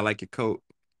Gambit, "I like your coat,"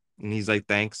 and he's like,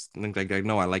 "Thanks." And like,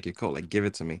 "No, I like your coat. Like, give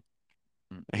it to me."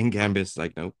 And Gambit's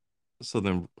like, "Nope." So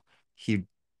then he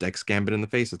decks Gambit in the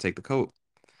face to take the coat.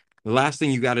 The last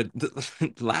thing you gotta,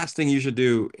 the last thing you should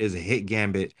do is hit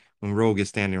Gambit when Rogue is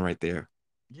standing right there.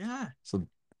 Yeah. So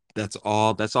that's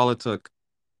all it took.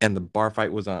 And the bar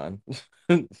fight was on.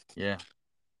 Yeah.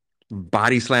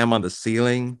 Body slam on the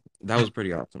ceiling. That was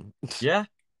pretty awesome. Yeah.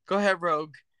 Go ahead,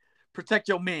 Rogue. Protect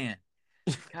your man.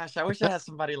 Gosh, I wish I had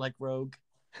somebody like Rogue.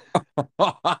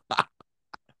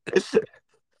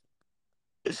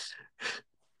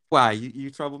 Why, you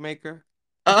troublemaker?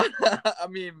 I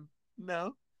mean,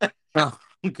 no. Oh,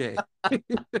 okay.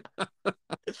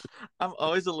 I'm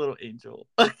always a little angel.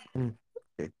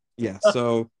 Okay. Yeah,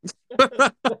 so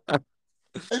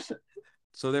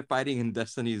they're fighting, and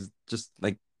Destiny's just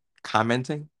like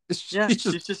commenting. Yeah, She's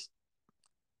just she's just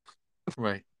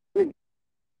right. and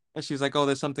she's like, "Oh,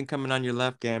 there's something coming on your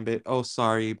left, Gambit. Oh,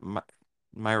 sorry,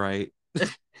 my right."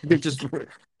 They just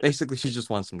basically she just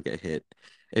wants him to get hit.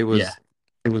 It Yeah, was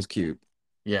it was cute.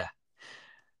 yeah.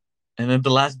 And then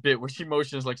the last bit where she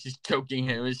motions like she's choking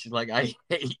him, and she's like, "I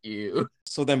hate you."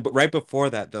 So then, but right before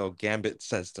that, though, Gambit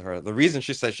says to her, the reason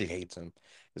she says she hates him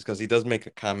is because he does make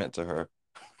a comment to her.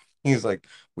 He's like,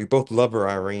 "We both love her,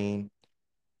 Irene,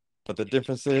 but the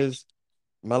difference is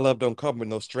my love don't come with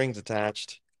no strings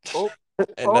attached." Oh,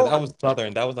 And that oh, was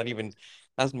Southern. That was not even.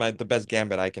 That's the best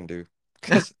Gambit I can do,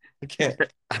 because I can't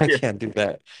I yeah, can't do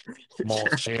that. Small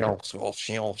shell, small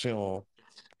shell, shell.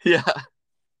 yeah,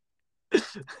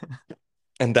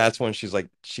 And that's when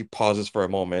she pauses for a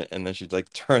moment, and then she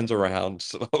like turns around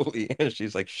slowly, and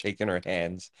she's like shaking her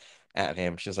hands at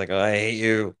him. She's like, "Oh, I hate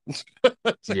you."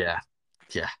 yeah,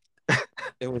 yeah,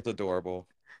 It was adorable.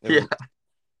 It yeah. was,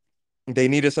 they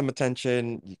needed some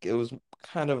attention. It was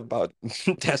kind of about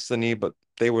Destiny, but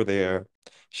they were there.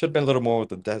 Should have been a little more with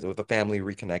the family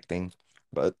reconnecting,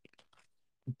 but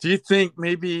Do you think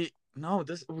maybe no?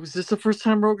 This the first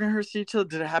time Rogan and her see each other?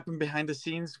 Did it happen behind the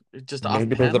scenes, just off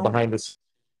maybe there's a panel? behind the scenes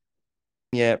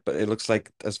yet. But it looks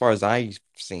like, as far as I've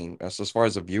seen, as far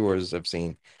as the viewers have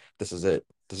seen, this is it.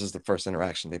 This is the first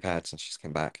interaction they've had since she's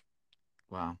came back.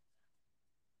 Wow.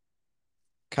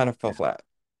 Kind of fell Yeah. flat,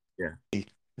 Yeah.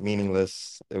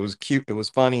 meaningless. It was cute. It was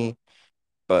funny,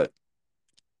 but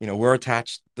we're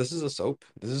attached. This is a soap.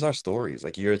 This is our stories.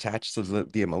 Like, you're attached to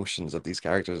the emotions of these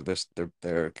characters,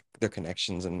 their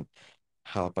connections, and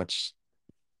how much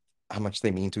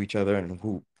they mean to each other, and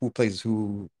who plays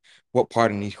who, what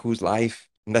part in whose life.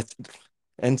 And that's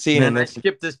and seeing in Man, I this,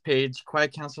 skipped this page.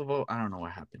 Quiet Council vote. I don't know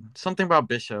what happened. Something about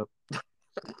Bishop.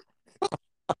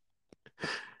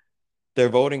 they're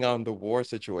voting on the war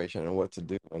situation and what to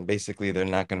do. And basically, they're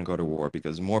not going to go to war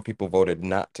because more people voted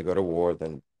not to go to war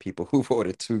than people who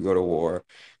voted to go to war,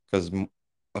 because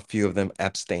a few of them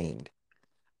abstained.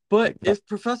 But Like, if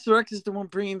Professor X is the one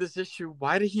bringing this issue,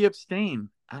 why did he abstain?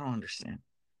 I don't understand.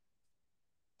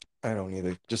 I don't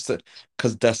either. Just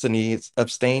because Destiny is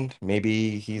abstained,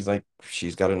 maybe he's like,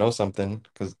 she's got to know something.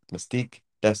 Because Mystique,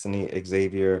 Destiny,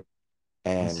 Xavier,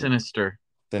 And and Sinister.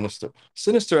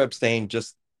 Sinister abstained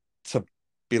just to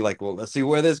be like, well, let's see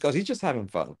where this goes. He's just having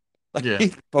fun. Like Yeah.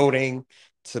 he's voting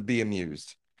to be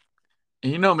amused.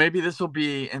 And, you know, maybe this will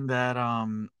be in that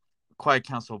Quiet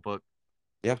Council book.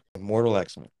 Yeah, Immortal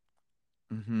X-Men.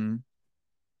 Mm-hmm.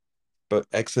 But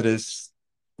Exodus,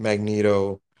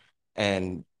 Magneto,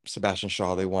 and Sebastian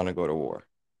Shaw, they want to go to war.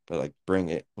 They're like, bring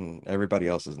it, and everybody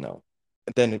else is no.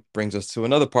 And then it brings us to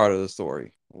another part of the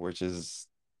story, which is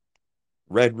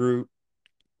Red Root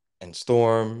and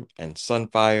Storm and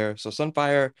Sunfire. So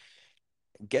Sunfire,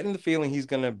 getting the feeling he's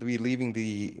gonna be leaving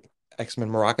the X-Men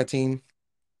Maraca team.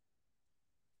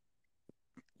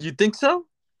 You think so?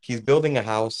 He's building a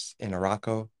house in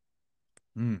Araco.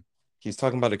 Mm. He's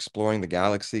talking about exploring the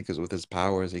galaxy because with his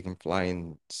powers, he can fly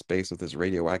in space with his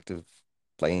radioactive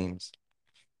planes.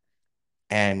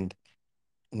 And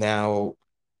now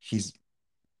he's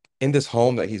in this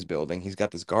home that he's building. He's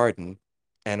got this garden,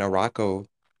 and Araco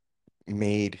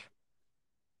made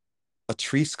a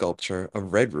tree sculpture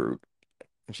of Redroot.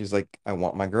 And she's like, I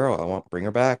want my girl. I want bring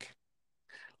her back.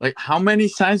 Like, how many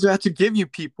signs do I have to give you,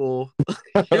 people?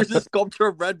 Here's a sculpture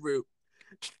of Red Root.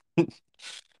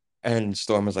 And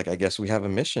Storm was like, I guess we have a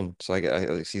mission. So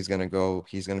he's gonna go,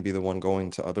 he's gonna be the one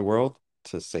going to Otherworld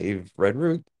to save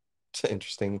Redroot. It's an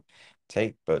interesting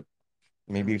take, but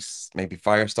maybe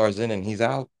Firestar's in and he's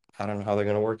out. I don't know how they're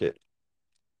gonna work it.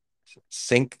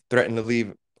 Sync threatened to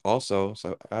leave also,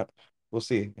 so we'll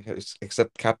see.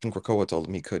 Except Captain Krakoa told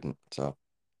him he couldn't. So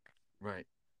Right.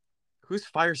 Who's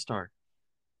Firestar?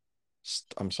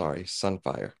 I'm sorry,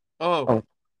 Sunfire. Oh, Oh,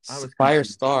 I was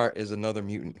confused. Firestar is another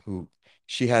mutant who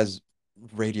she has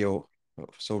radio.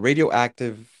 So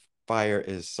radioactive fire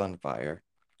is Sunfire.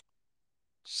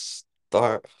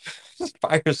 Star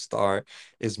Firestar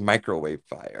is microwave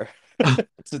fire.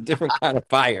 It's a different kind of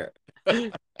fire.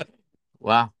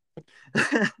 Wow.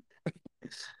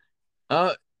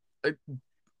 uh, it,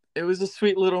 it was a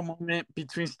sweet little moment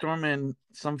between Storm and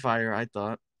Sunfire, I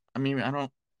thought. I mean, I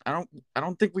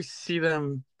don't think we see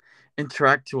them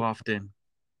interact too often.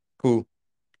 Who?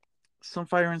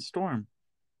 Sunfire and Storm.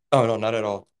 Oh no, not at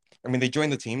all. I mean, they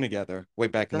joined the team together way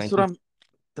back in That's what 19. I'm.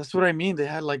 That's what I mean. They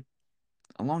had like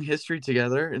a long history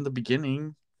together in the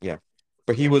beginning. Yeah,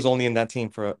 but he was only in that team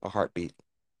for a heartbeat,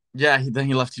 Yeah. Then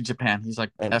he left to Japan. He's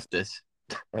like, and "F this."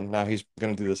 now he's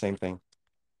gonna do the same thing.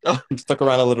 Oh. He stuck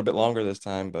around a little bit longer this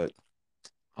time, but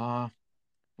Uh,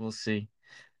 we'll see.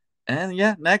 And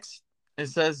yeah, next it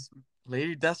says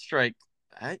Lady Deathstrike.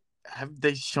 I have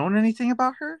they shown anything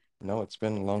about her? no, it's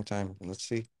been a long time. Let's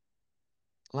see.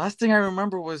 Last thing I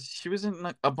remember was she was in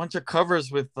like, a bunch of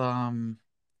covers with doing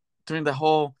the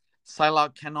whole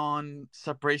Psylocke Canon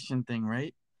separation thing,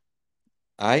 right?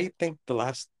 I think the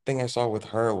last thing I saw with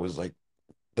her was like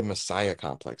the Messiah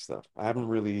complex stuff. I haven't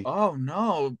really. Oh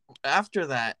no. After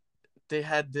that, they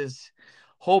had this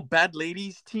whole Bad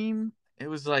Ladies team. It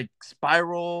was like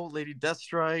Spiral, Lady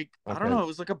Deathstrike. I don't Okay. know. It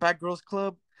was like a Bad Girls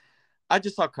Club. I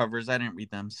just saw covers. I didn't read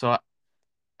them. So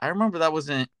I remember that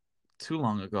wasn't too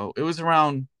long ago. It was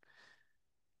around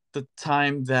the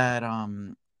time that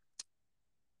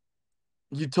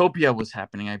Utopia was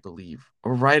happening, I believe,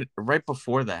 or right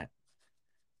before that.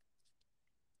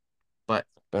 But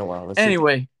Been a while. Let's see.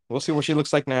 anyway, We'll see what she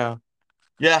looks like now.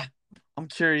 yeah, I'm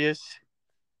curious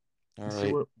All to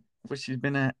see right. what she's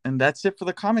been at, and that's it for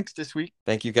the comics this week.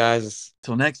 Thank you guys.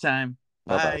 Till next time,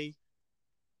 Bye bye. bye.